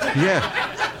liar.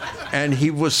 Yeah. And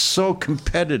he was so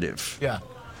competitive. Yeah.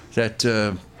 That,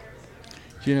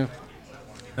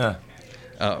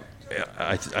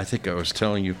 I think I was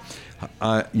telling you,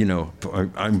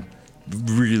 I'm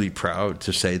really proud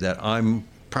to say that I'm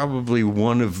probably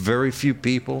one of very few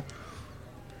people,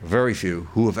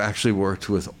 who have actually worked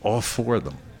with all four of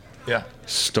them. Yeah.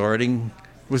 Starting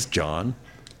with John,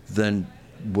 then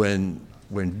when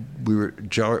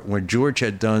George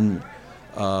had done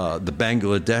the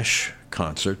Bangladesh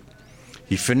concert,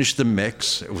 he finished the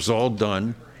mix. It was all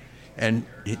done, and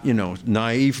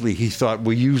naively he thought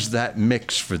we'll use that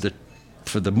mix for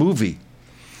the movie,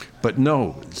 but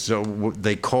no. So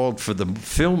they called for the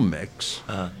film mix,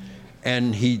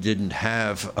 and he didn't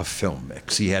have a film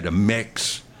mix. He had a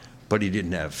mix, but he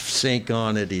didn't have sync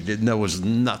on it. There was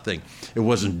nothing. It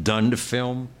wasn't done to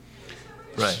film.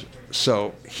 Right.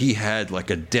 So he had like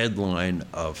a deadline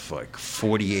of like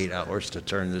 48 hours to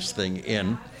turn this thing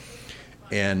in.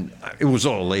 And it was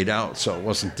all laid out, so it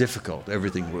wasn't difficult.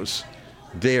 Everything was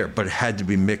there, but it had to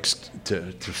be mixed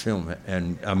to film it,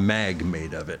 and a mag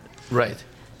made of it. Right.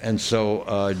 And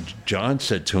so John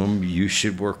said to him, you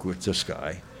should work with this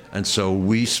guy. And so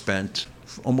we spent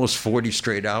almost 40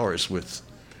 straight hours with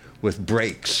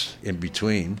breaks in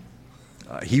between.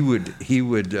 He would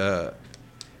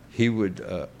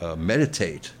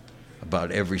meditate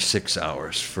about every 6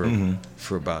 hours for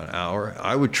about an hour.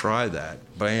 I would try that,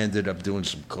 but I ended up doing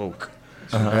some coke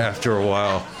after a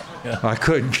while. Yeah. I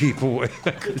couldn't keep away.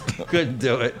 I couldn't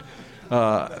do it.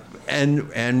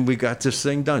 And we got this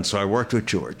thing done. So I worked with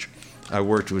George. I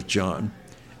worked with John.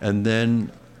 And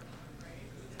then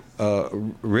Sir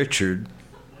Richard,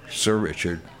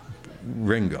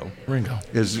 Ringo,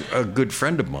 is a good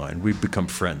friend of mine. We've become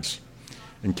friends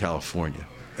in California.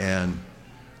 And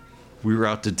we were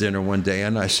out to dinner one day,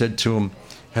 and I said to him,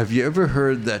 have you ever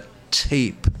heard that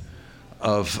tape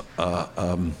of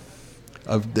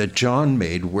that John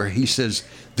made where he says,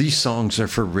 these songs are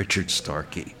for Richard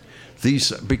Starkey?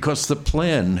 Because the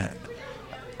plan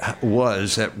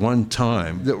was at one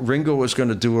time that Ringo was going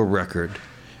to do a record,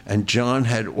 and John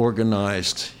had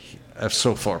organized,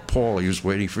 so far Paul, he was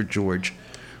waiting for George,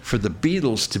 for the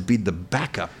Beatles to be the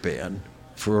backup band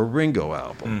for a Ringo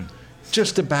album.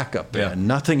 Just a backup band,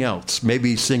 nothing else.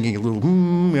 Maybe singing a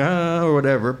little or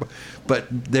whatever, but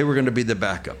they were going to be the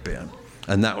backup band.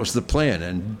 And that was the plan.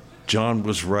 And John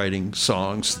was writing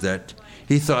songs that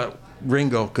he thought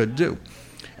Ringo could do.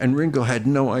 And Ringo had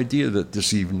no idea that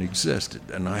this even existed.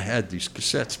 And I had these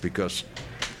cassettes because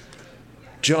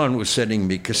John was sending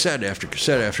me cassette after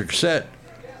cassette after cassette.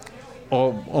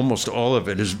 Almost all of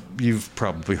it is, you've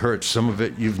probably heard. Some of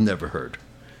it you've never heard.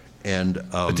 And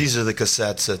but these are the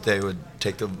cassettes that they would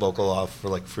take the vocal off for,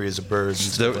 like Free as a Bird.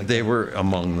 And they were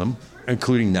among them,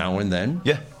 including Now and Then.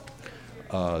 Yeah.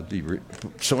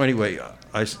 So anyway,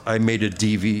 I made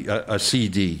a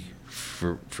CD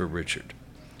for Richard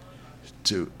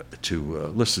to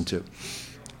listen to,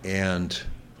 and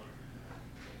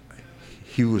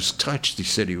he was touched. He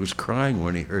said he was crying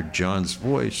when he heard John's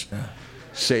voice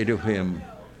say to him,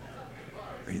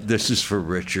 this is for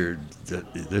Richard.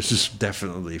 This is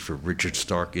definitely for Richard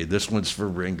Starkey. This one's for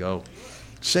Ringo.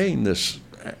 Saying this,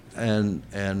 and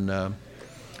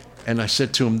I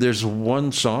said to him, "There's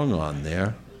one song on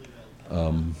there,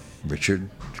 Richard,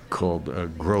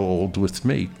 called "Grow Old with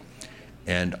Me,"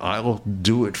 and I'll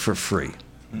do it for free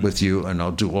with you, and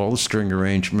I'll do all the string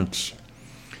arrangements."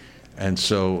 And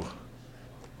so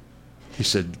he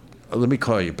said, "Let me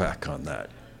call you back on that,"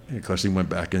 because he went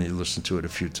back and he listened to it a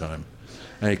few times.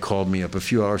 And he called me up a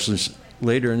few hours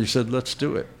later and he said, "Let's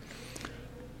do it."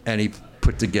 And he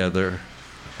put together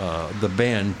the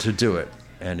band to do it.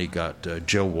 And he got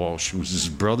Joe Walsh, who was his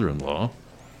brother-in-law,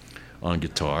 on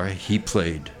guitar. He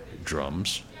played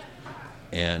drums.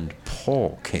 And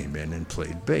Paul came in and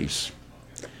played bass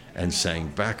and sang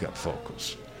backup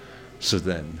vocals. So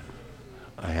then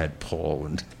I had Paul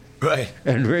and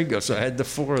Ringo. So I had the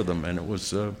four of them, and it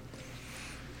was...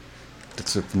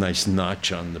 It's a nice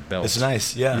notch on the belt. It's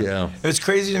nice, yeah. Yeah. It's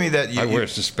crazy to me that I wear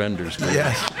suspenders.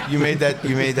 Yeah, you made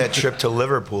that trip to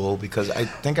Liverpool, because I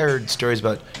think I heard stories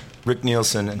about Rick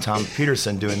Nielsen and Tom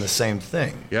Peterson doing the same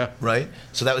thing. Yeah. Right?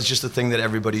 So that was just the thing that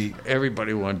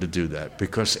everybody wanted to do that,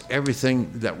 because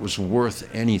everything that was worth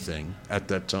anything at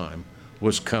that time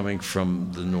was coming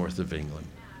from the north of England.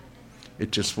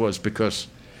 It just was, because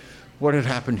what had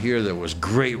happened here, there was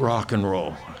great rock and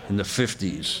roll in the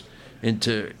 50s.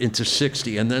 Into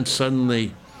 60, and then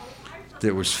suddenly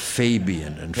there was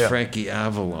Fabian and Frankie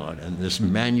Avalon and this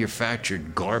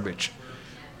manufactured garbage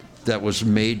that was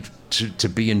made to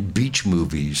be in beach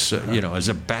movies, as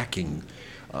a backing.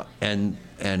 and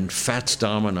Fats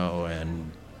Domino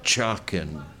and Chuck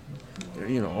and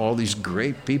all these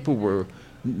great people were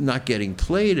not getting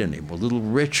played anymore. Little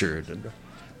Richard and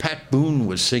Pat Boone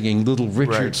was singing Little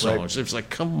Richard songs. Right. It was like,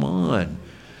 come on.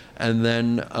 And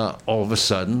then all of a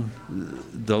sudden,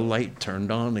 the light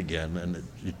turned on again, and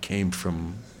it came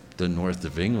from the north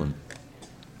of England.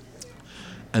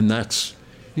 And that's,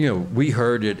 we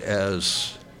heard it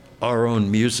as our own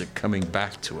music coming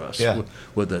back to us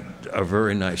with a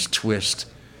very nice twist.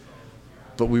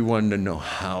 But we wanted to know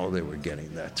how they were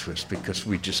getting that twist because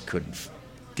we just couldn't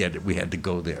get it. We had to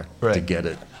go there to get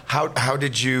it. How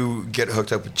did you get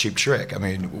hooked up with Cheap Trick? I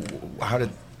mean, how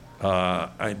did...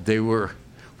 They were...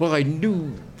 Well, I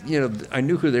knew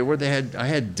who they were. I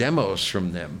had demos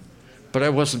from them, but I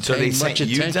wasn't paying much attention.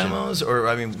 So they sent you demos, or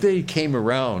I mean, they came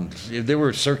around. They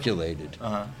were circulated,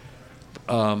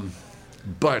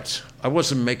 but I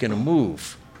wasn't making a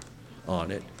move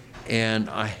on it. And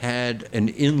I had an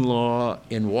in-law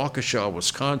in Waukesha,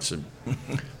 Wisconsin.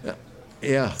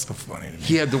 Yeah, that's so funny. To me.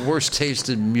 He had the worst taste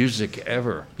in music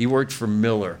ever. He worked for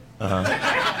Miller, and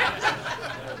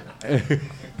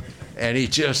he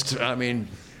just, I mean.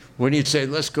 When he'd say,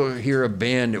 let's go hear a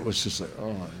band, it was just like,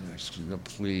 oh,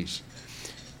 please.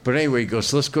 But anyway, he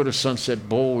goes, let's go to Sunset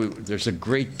Bowl. There's a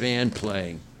great band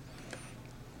playing.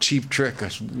 Cheap Trick. I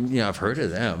said, I've heard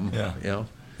of them. Yeah.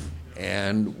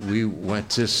 And we went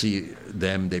to see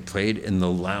them. They played in the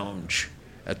lounge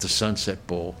at the Sunset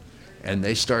Bowl. And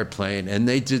they started playing, and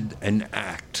they did an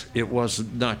act. It was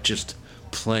not just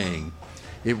playing.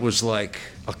 It was like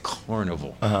a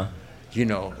carnival.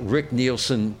 Rick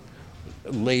Nielsen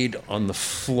laid on the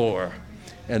floor,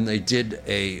 and they did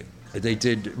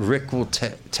Rick will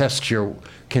can test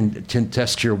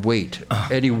your weight,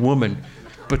 any woman,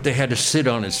 but they had to sit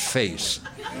on his face,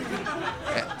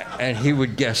 and he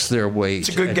would guess their weight. It's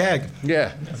a good gag.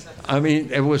 Yeah, I mean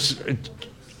it was.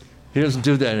 He doesn't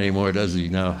do that anymore, does he?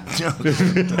 No.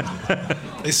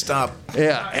 They stopped.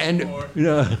 Yeah, and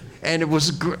it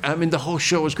was. I mean, the whole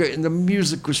show was great, and the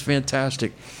music was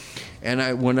fantastic. And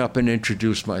I went up and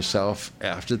introduced myself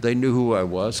after. They knew who I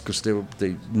was because they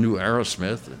knew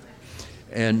Aerosmith.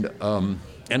 And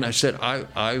I said,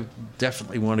 I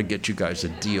definitely want to get you guys a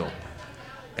deal.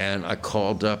 And I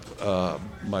called up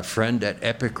my friend at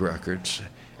Epic Records,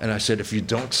 and I said, if you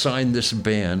don't sign this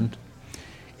band,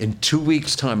 in 2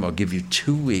 weeks' time, I'll give you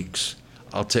 2 weeks.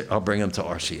 I'll bring them to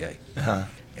RCA.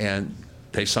 And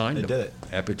they signed them. They did it.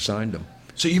 Epic signed them.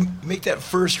 So you make that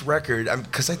first record,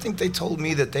 because I think they told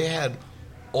me that they had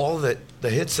all the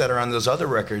hits that are on those other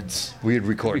records. We had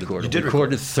recorded. You did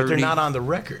record 30. But they're not on the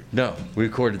record. No, we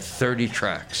recorded 30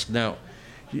 tracks. Now,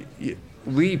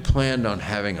 we planned on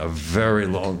having a very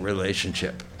long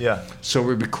relationship. Yeah. So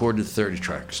we recorded 30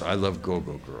 tracks. I Love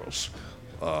Go-Go Girls,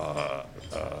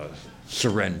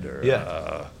 Surrender.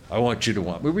 Yeah. I Want You to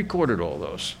Want. We recorded all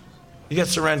those. You got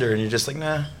Surrender, and you're just like,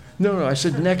 nah. No. I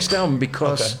said next album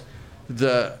because. Okay.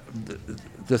 The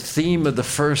theme of the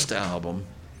first album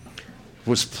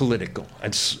was political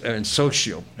and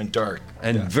social and dark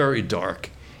and very dark,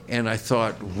 and I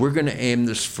thought we're going to aim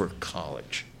this for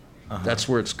college. That's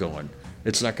where it's going.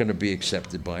 It's not going to be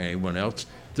accepted by anyone else.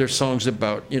 There's songs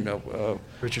about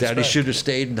Daddy should have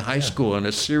stayed in high school and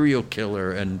a serial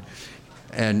killer and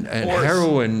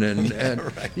heroin and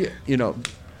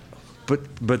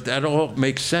but that all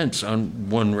makes sense on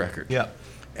one record. Yeah.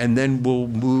 And then we'll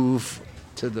move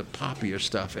to the poppier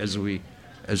stuff as we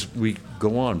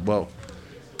go on. Well,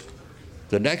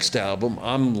 the next album,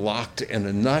 I'm locked in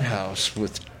a nut house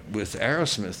with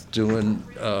Aerosmith doing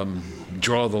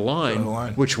Draw the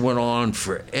Line, which went on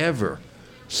forever.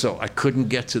 So I couldn't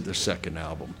get to the second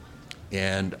album.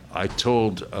 And I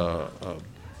told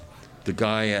the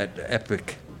guy at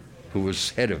Epic, who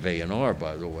was head of A&R,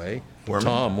 by the way,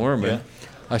 Tom Werman. Yeah.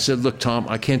 I said, look, Tom,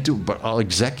 I can't do it, but I'll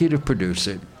executive produce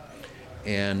it.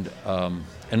 And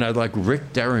I'd like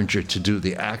Rick Derringer to do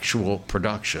the actual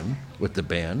production with the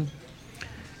band.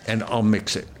 And I'll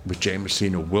mix it with Jay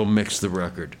Messina. We'll mix the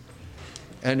record.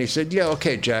 And he said, yeah,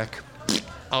 okay, Jack,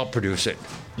 I'll produce it.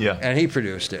 Yeah. And he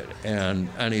produced it. And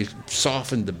he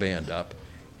softened the band up.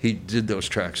 He did those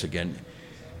tracks again.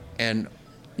 And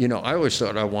I always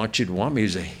thought I Want You to Want Me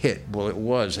as a hit. Well, it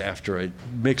was after I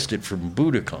mixed it from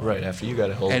Budokan. Right, after you got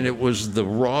a hold of it. And it was the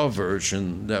raw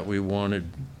version that we wanted.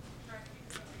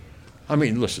 I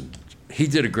mean, listen, he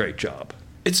did a great job.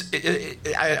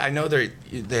 I know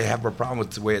they have a problem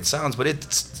with the way it sounds, but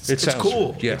it's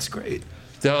cool. Yeah. It's great.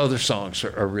 The other songs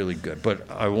are really good, but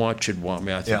I Want You to Want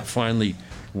Me, I think, finally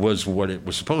was what it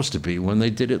was supposed to be when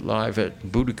they did it live at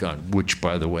Budokan, which,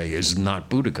 by the way, is not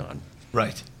Budokan.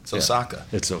 Right. It's Osaka.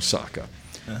 It's Osaka.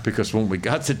 Yeah. Because when we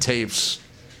got the tapes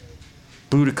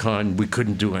Budokan, we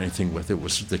couldn't do anything with. It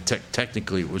was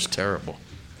technically it was terrible.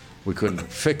 We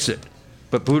couldn't fix it.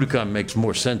 But Budokan makes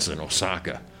more sense than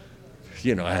Osaka.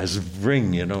 It has a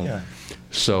ring, Yeah.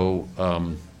 So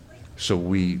so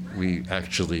we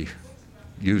actually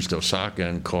used Osaka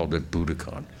and called it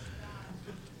Budokan.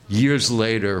 Years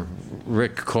later,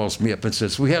 Rick calls me up and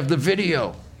says, "We have the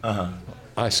video."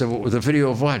 I said, "Well, the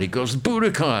video of what?" He goes,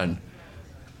 "Budokan.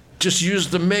 Just use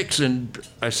the mix." And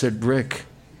I said, "Rick,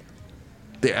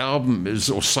 the album is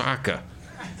Osaka.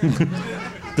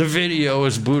 The video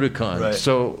is Budokan." Right.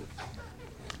 So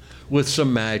with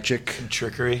some magic,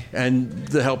 Trickery. and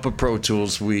the help of Pro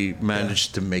Tools, we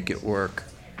managed to make it work.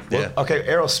 Well, okay,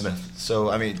 Aerosmith. So,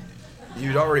 I mean,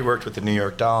 you'd already worked with the New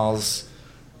York Dolls.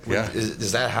 Yeah.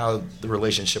 Is that how the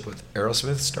relationship with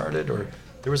Aerosmith started? Or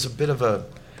there was a bit of a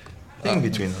thing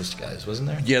between those guys, wasn't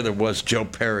there? Yeah, there was. Joe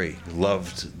Perry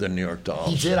loved the New York Dolls.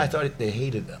 He did? I thought they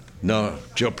hated them. No,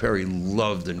 Joe Perry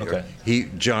loved the New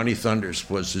York. Johnny Thunders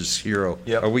was his hero.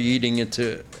 Yep. Are we eating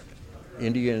into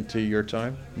India into your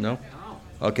time? No?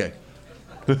 Okay.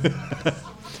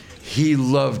 He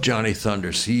loved Johnny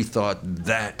Thunders. He thought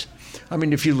that. I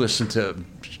mean, if you listen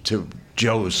to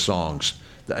Joe's songs,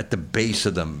 at the base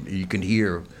of them, you can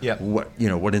hear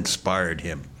what inspired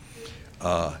him.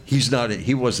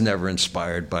 He was never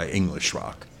inspired by English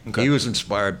rock. Okay. He was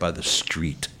inspired by the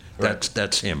street. Right.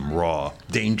 That's him, raw,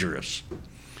 dangerous.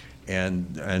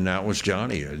 And that was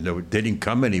Johnny. They didn't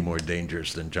come any more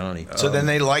dangerous than Johnny. So then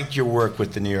they liked your work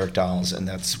with the New York Dolls, and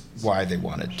that's why they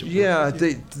wanted to. Yeah,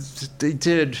 they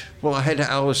did. Well, I had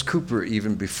Alice Cooper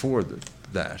even before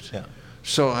that. Yeah.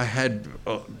 So I had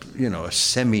a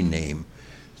semi-name.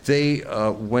 They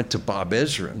went to Bob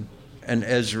Ezrin, and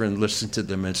Ezrin listened to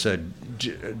them and said,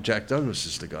 "Jack Douglas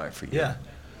is the guy for you." Yeah.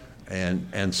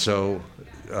 And so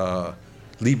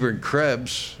Lieber and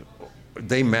Krebs,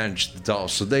 they managed the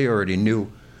Dolls, so they already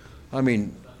knew. I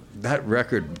mean, that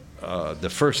record, the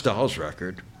first Dolls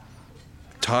record,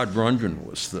 Todd Rundgren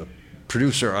was the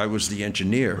producer. I was the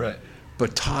engineer. Right.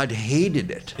 But Todd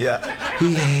hated it. Yeah.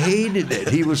 He hated it.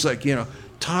 He was like,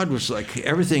 Todd was like,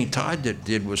 everything Todd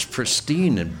did was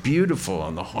pristine and beautiful,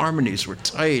 and the harmonies were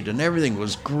tight, and everything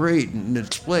was great in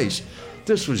its place.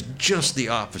 This was just the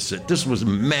opposite. This was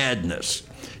madness,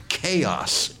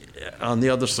 chaos on the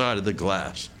other side of the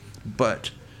glass.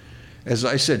 But as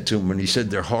I said to him when he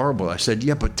said they're horrible, I said,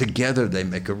 yeah, but together they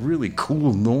make a really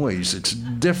cool noise. It's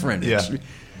different. Yeah.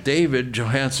 David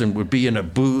Johansen would be in a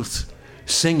booth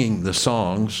singing the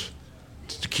songs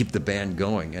to keep the band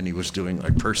going, and he was doing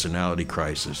like Personality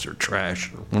Crisis or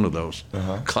Trash, or one of those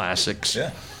classics.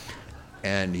 Yeah.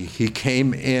 And he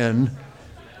came in.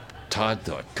 Todd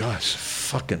thought, gosh,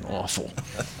 fucking awful.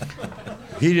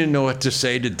 He didn't know what to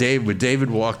say to David. But David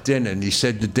walked in and he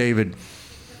said to David,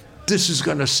 "This is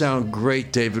going to sound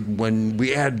great, David, when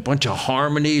we add a bunch of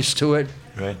harmonies to it."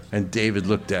 Right. And David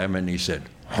looked at him and he said,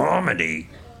 "Harmony?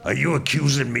 Are you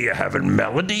accusing me of having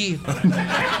melody?"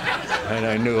 And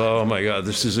I knew, oh my God,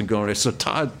 this isn't going. So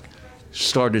Todd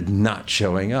started not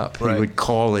showing up. Right. He would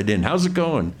call it in. "How's it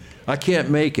going? I can't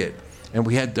make it." And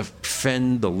we had to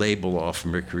fend the label off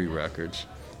Mercury Records,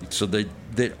 so we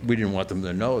didn't want them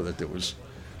to know that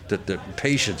the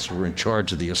patients were in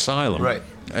charge of the asylum. Right.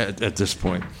 At this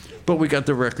point. But we got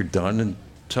the record done, and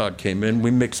Todd came in.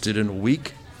 We mixed it in a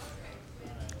week,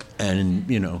 and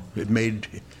it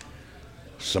made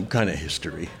some kind of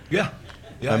history. Yeah.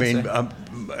 Yeah, I mean,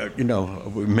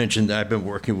 we mentioned I've been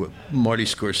working with Marty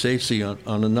Scorsese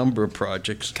on a number of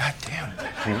projects. God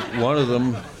damn. One of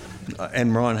them,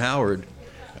 and Ron Howard,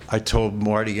 I told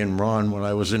Marty and Ron when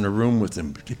I was in a room with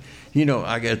them,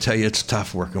 I got to tell you, it's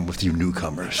tough working with you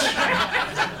newcomers.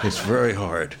 It's very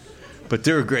hard. But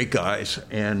they're great guys,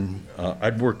 and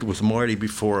I'd worked with Marty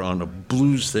before on a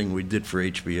blues thing we did for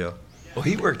HBO. Well,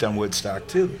 he worked on Woodstock,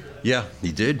 too. Yeah,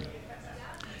 he did.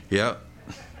 Yeah.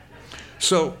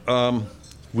 So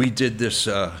we did this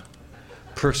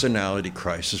Personality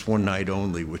Crisis, One Night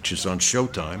Only, which is on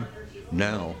Showtime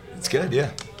now. It's good,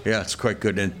 yeah. Yeah, it's quite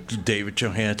good. And David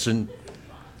Johansen,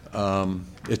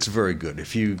 it's very good.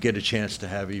 If you get a chance to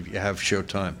have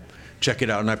Showtime, check it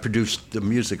out. And I produced the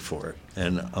music for it.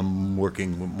 And I'm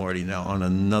working with Marty now on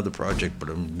another project, but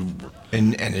And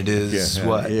it is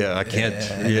what? Yeah, I can't.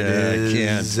 And it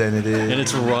is. And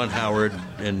it's Ron Howard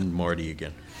and Marty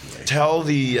again. Tell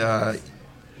the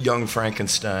Young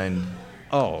Frankenstein.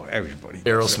 Oh, everybody.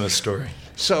 Aerosmith story.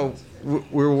 So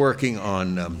we're working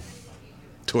on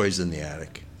Toys in the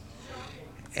Attic,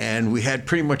 and we had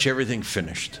pretty much everything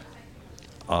finished,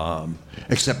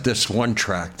 except this one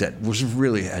track that was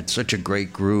really had such a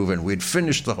great groove, and we'd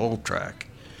finished the whole track.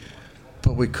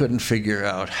 but we couldn't figure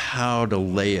out how to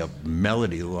lay a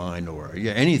melody line or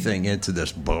anything into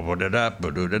this. What do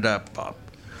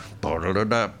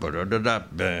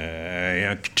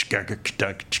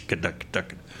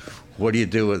you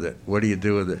do with it? What do you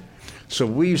do with it? So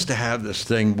we used to have this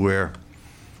thing where,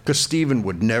 because Stephen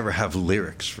would never have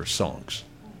lyrics for songs.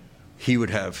 He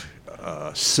would have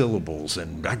syllables,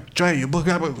 and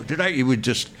he would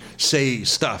just say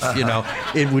stuff,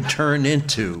 It would turn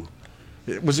into,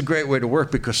 it was a great way to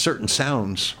work because certain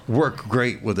sounds work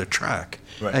great with a track.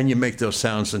 Right. And you make those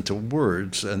sounds into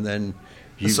words, and then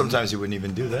sometimes you wouldn't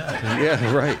even do that.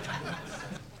 Yeah, right.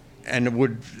 And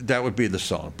that would be the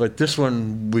song. But this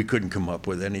one, we couldn't come up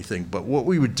with anything. But what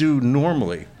we would do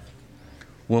normally,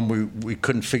 when we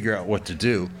couldn't figure out what to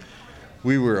do,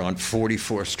 we were on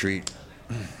 44th Street,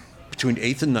 between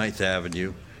 8th and 9th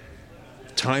Avenue,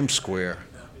 Times Square,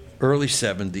 early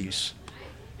 70s.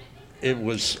 It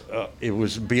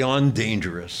was beyond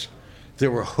dangerous. There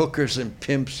were hookers and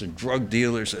pimps and drug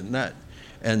dealers and that.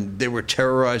 And they were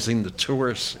terrorizing the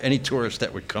tourists. Any tourist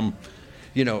that would come,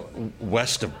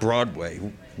 west of Broadway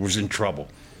was in trouble.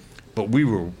 But we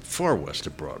were far west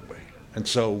of Broadway. And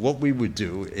so what we would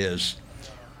do is,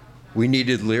 we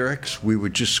needed lyrics. We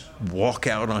would just walk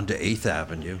out onto 8th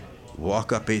Avenue,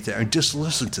 walk up 8th Avenue, and just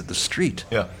listen to the street.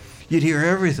 Yeah. You'd hear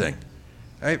everything.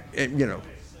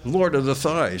 Lord of the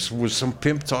Thighs was some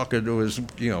pimp talking to his,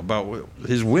 about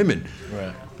his women.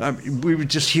 Right. We would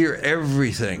just hear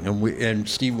everything, and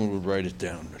Stephen would write it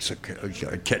down. So,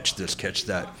 catch this, catch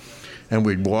that. And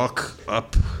we'd walk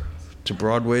up to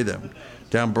Broadway, then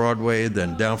down Broadway,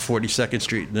 then down 42nd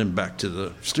Street, and then back to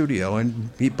the studio.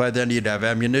 And by then he'd have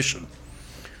ammunition.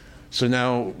 So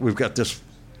now we've got this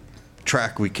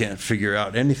track we can't figure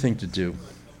out anything to do.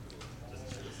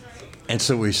 And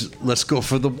so let's go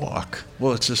for the walk.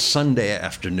 Well, it's a Sunday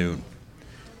afternoon.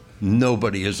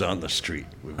 Nobody is on the street.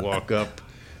 We walk up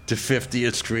to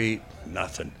 50th Street,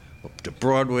 nothing. Up to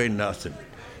Broadway, nothing.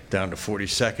 Down to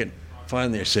 42nd.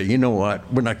 Finally, I say, you know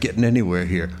what? We're not getting anywhere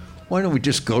here. Why don't we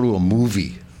just go to a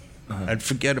movie and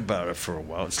forget about it for a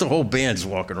while? It's the whole band's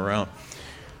walking around.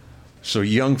 So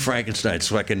Young Frankenstein,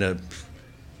 so I can,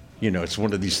 it's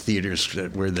one of these theaters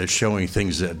where they're showing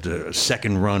things at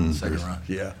second run. Second run.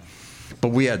 Yeah. But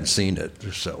we hadn't seen it,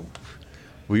 so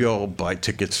we all buy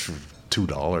tickets for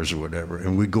 $2 or whatever,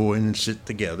 and we go in and sit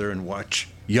together and watch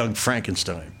Young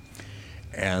Frankenstein.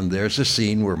 And there's a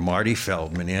scene where Marty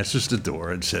Feldman answers the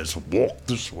door and says, "Walk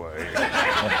this way."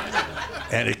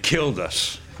 And it killed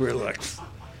us. We're like,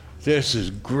 this is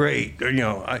great.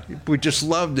 We just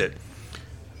loved it.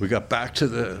 We got back to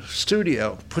the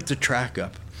studio, put the track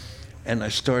up, and I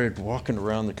started walking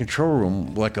around the control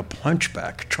room like a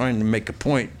hunchback, trying to make a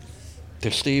point to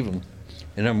Stephen.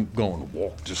 And I'm going,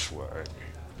 walk this way,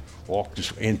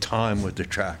 in time with the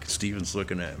track. Stephen's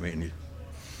looking at me, and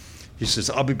he says,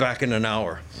 "I'll be back in an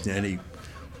hour." And he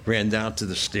ran down to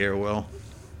the stairwell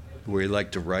where he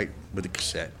liked to write with a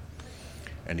cassette.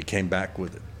 And he came back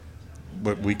with it.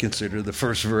 What we consider the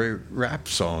first very rap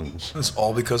songs. It's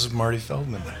all because of Marty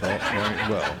Feldman.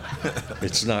 Well,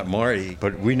 it's not Marty,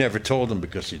 but we never told him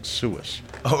because he'd sue us.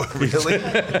 Oh, really?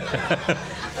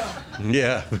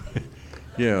 Yeah.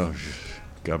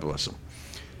 God bless him.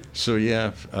 So,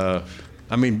 yeah,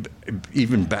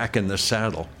 even Back in the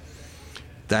Saddle,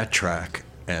 that track,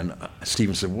 and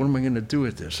Stephen said, "What am I going to do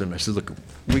with this?" And I said, "Look,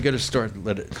 we got to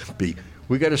let it be.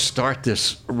 We got to start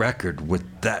this record with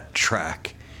that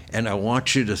track, and I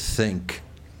want you to think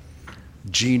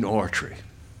Gene Autry."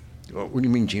 What do you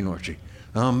mean, Gene Autry?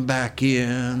 "I'm back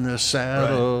in the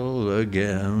saddle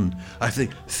again." I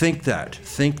think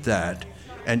that,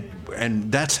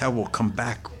 and that's how we'll come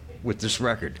back with this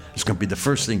record. It's going to be the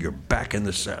first thing. You're back in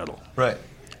the saddle. Right.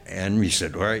 And he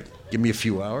said, "All right, give me a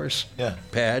few hours." Yeah.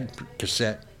 Pad,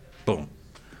 cassette, boom.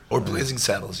 Or Blazing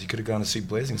Saddles. You could have gone to see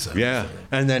Blazing Saddles. Yeah.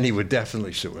 And then he would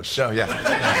definitely sue us. Oh,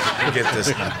 yeah. You get this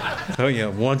now. Oh, yeah.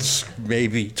 Once,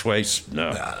 maybe, twice.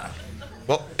 No. Nah.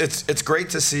 Well, it's great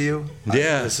to see you.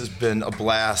 Yeah. This has been a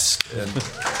blast. And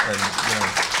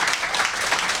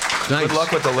Nice. Good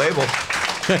luck with the label.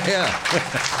 Yeah.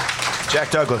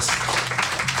 Jack Douglas.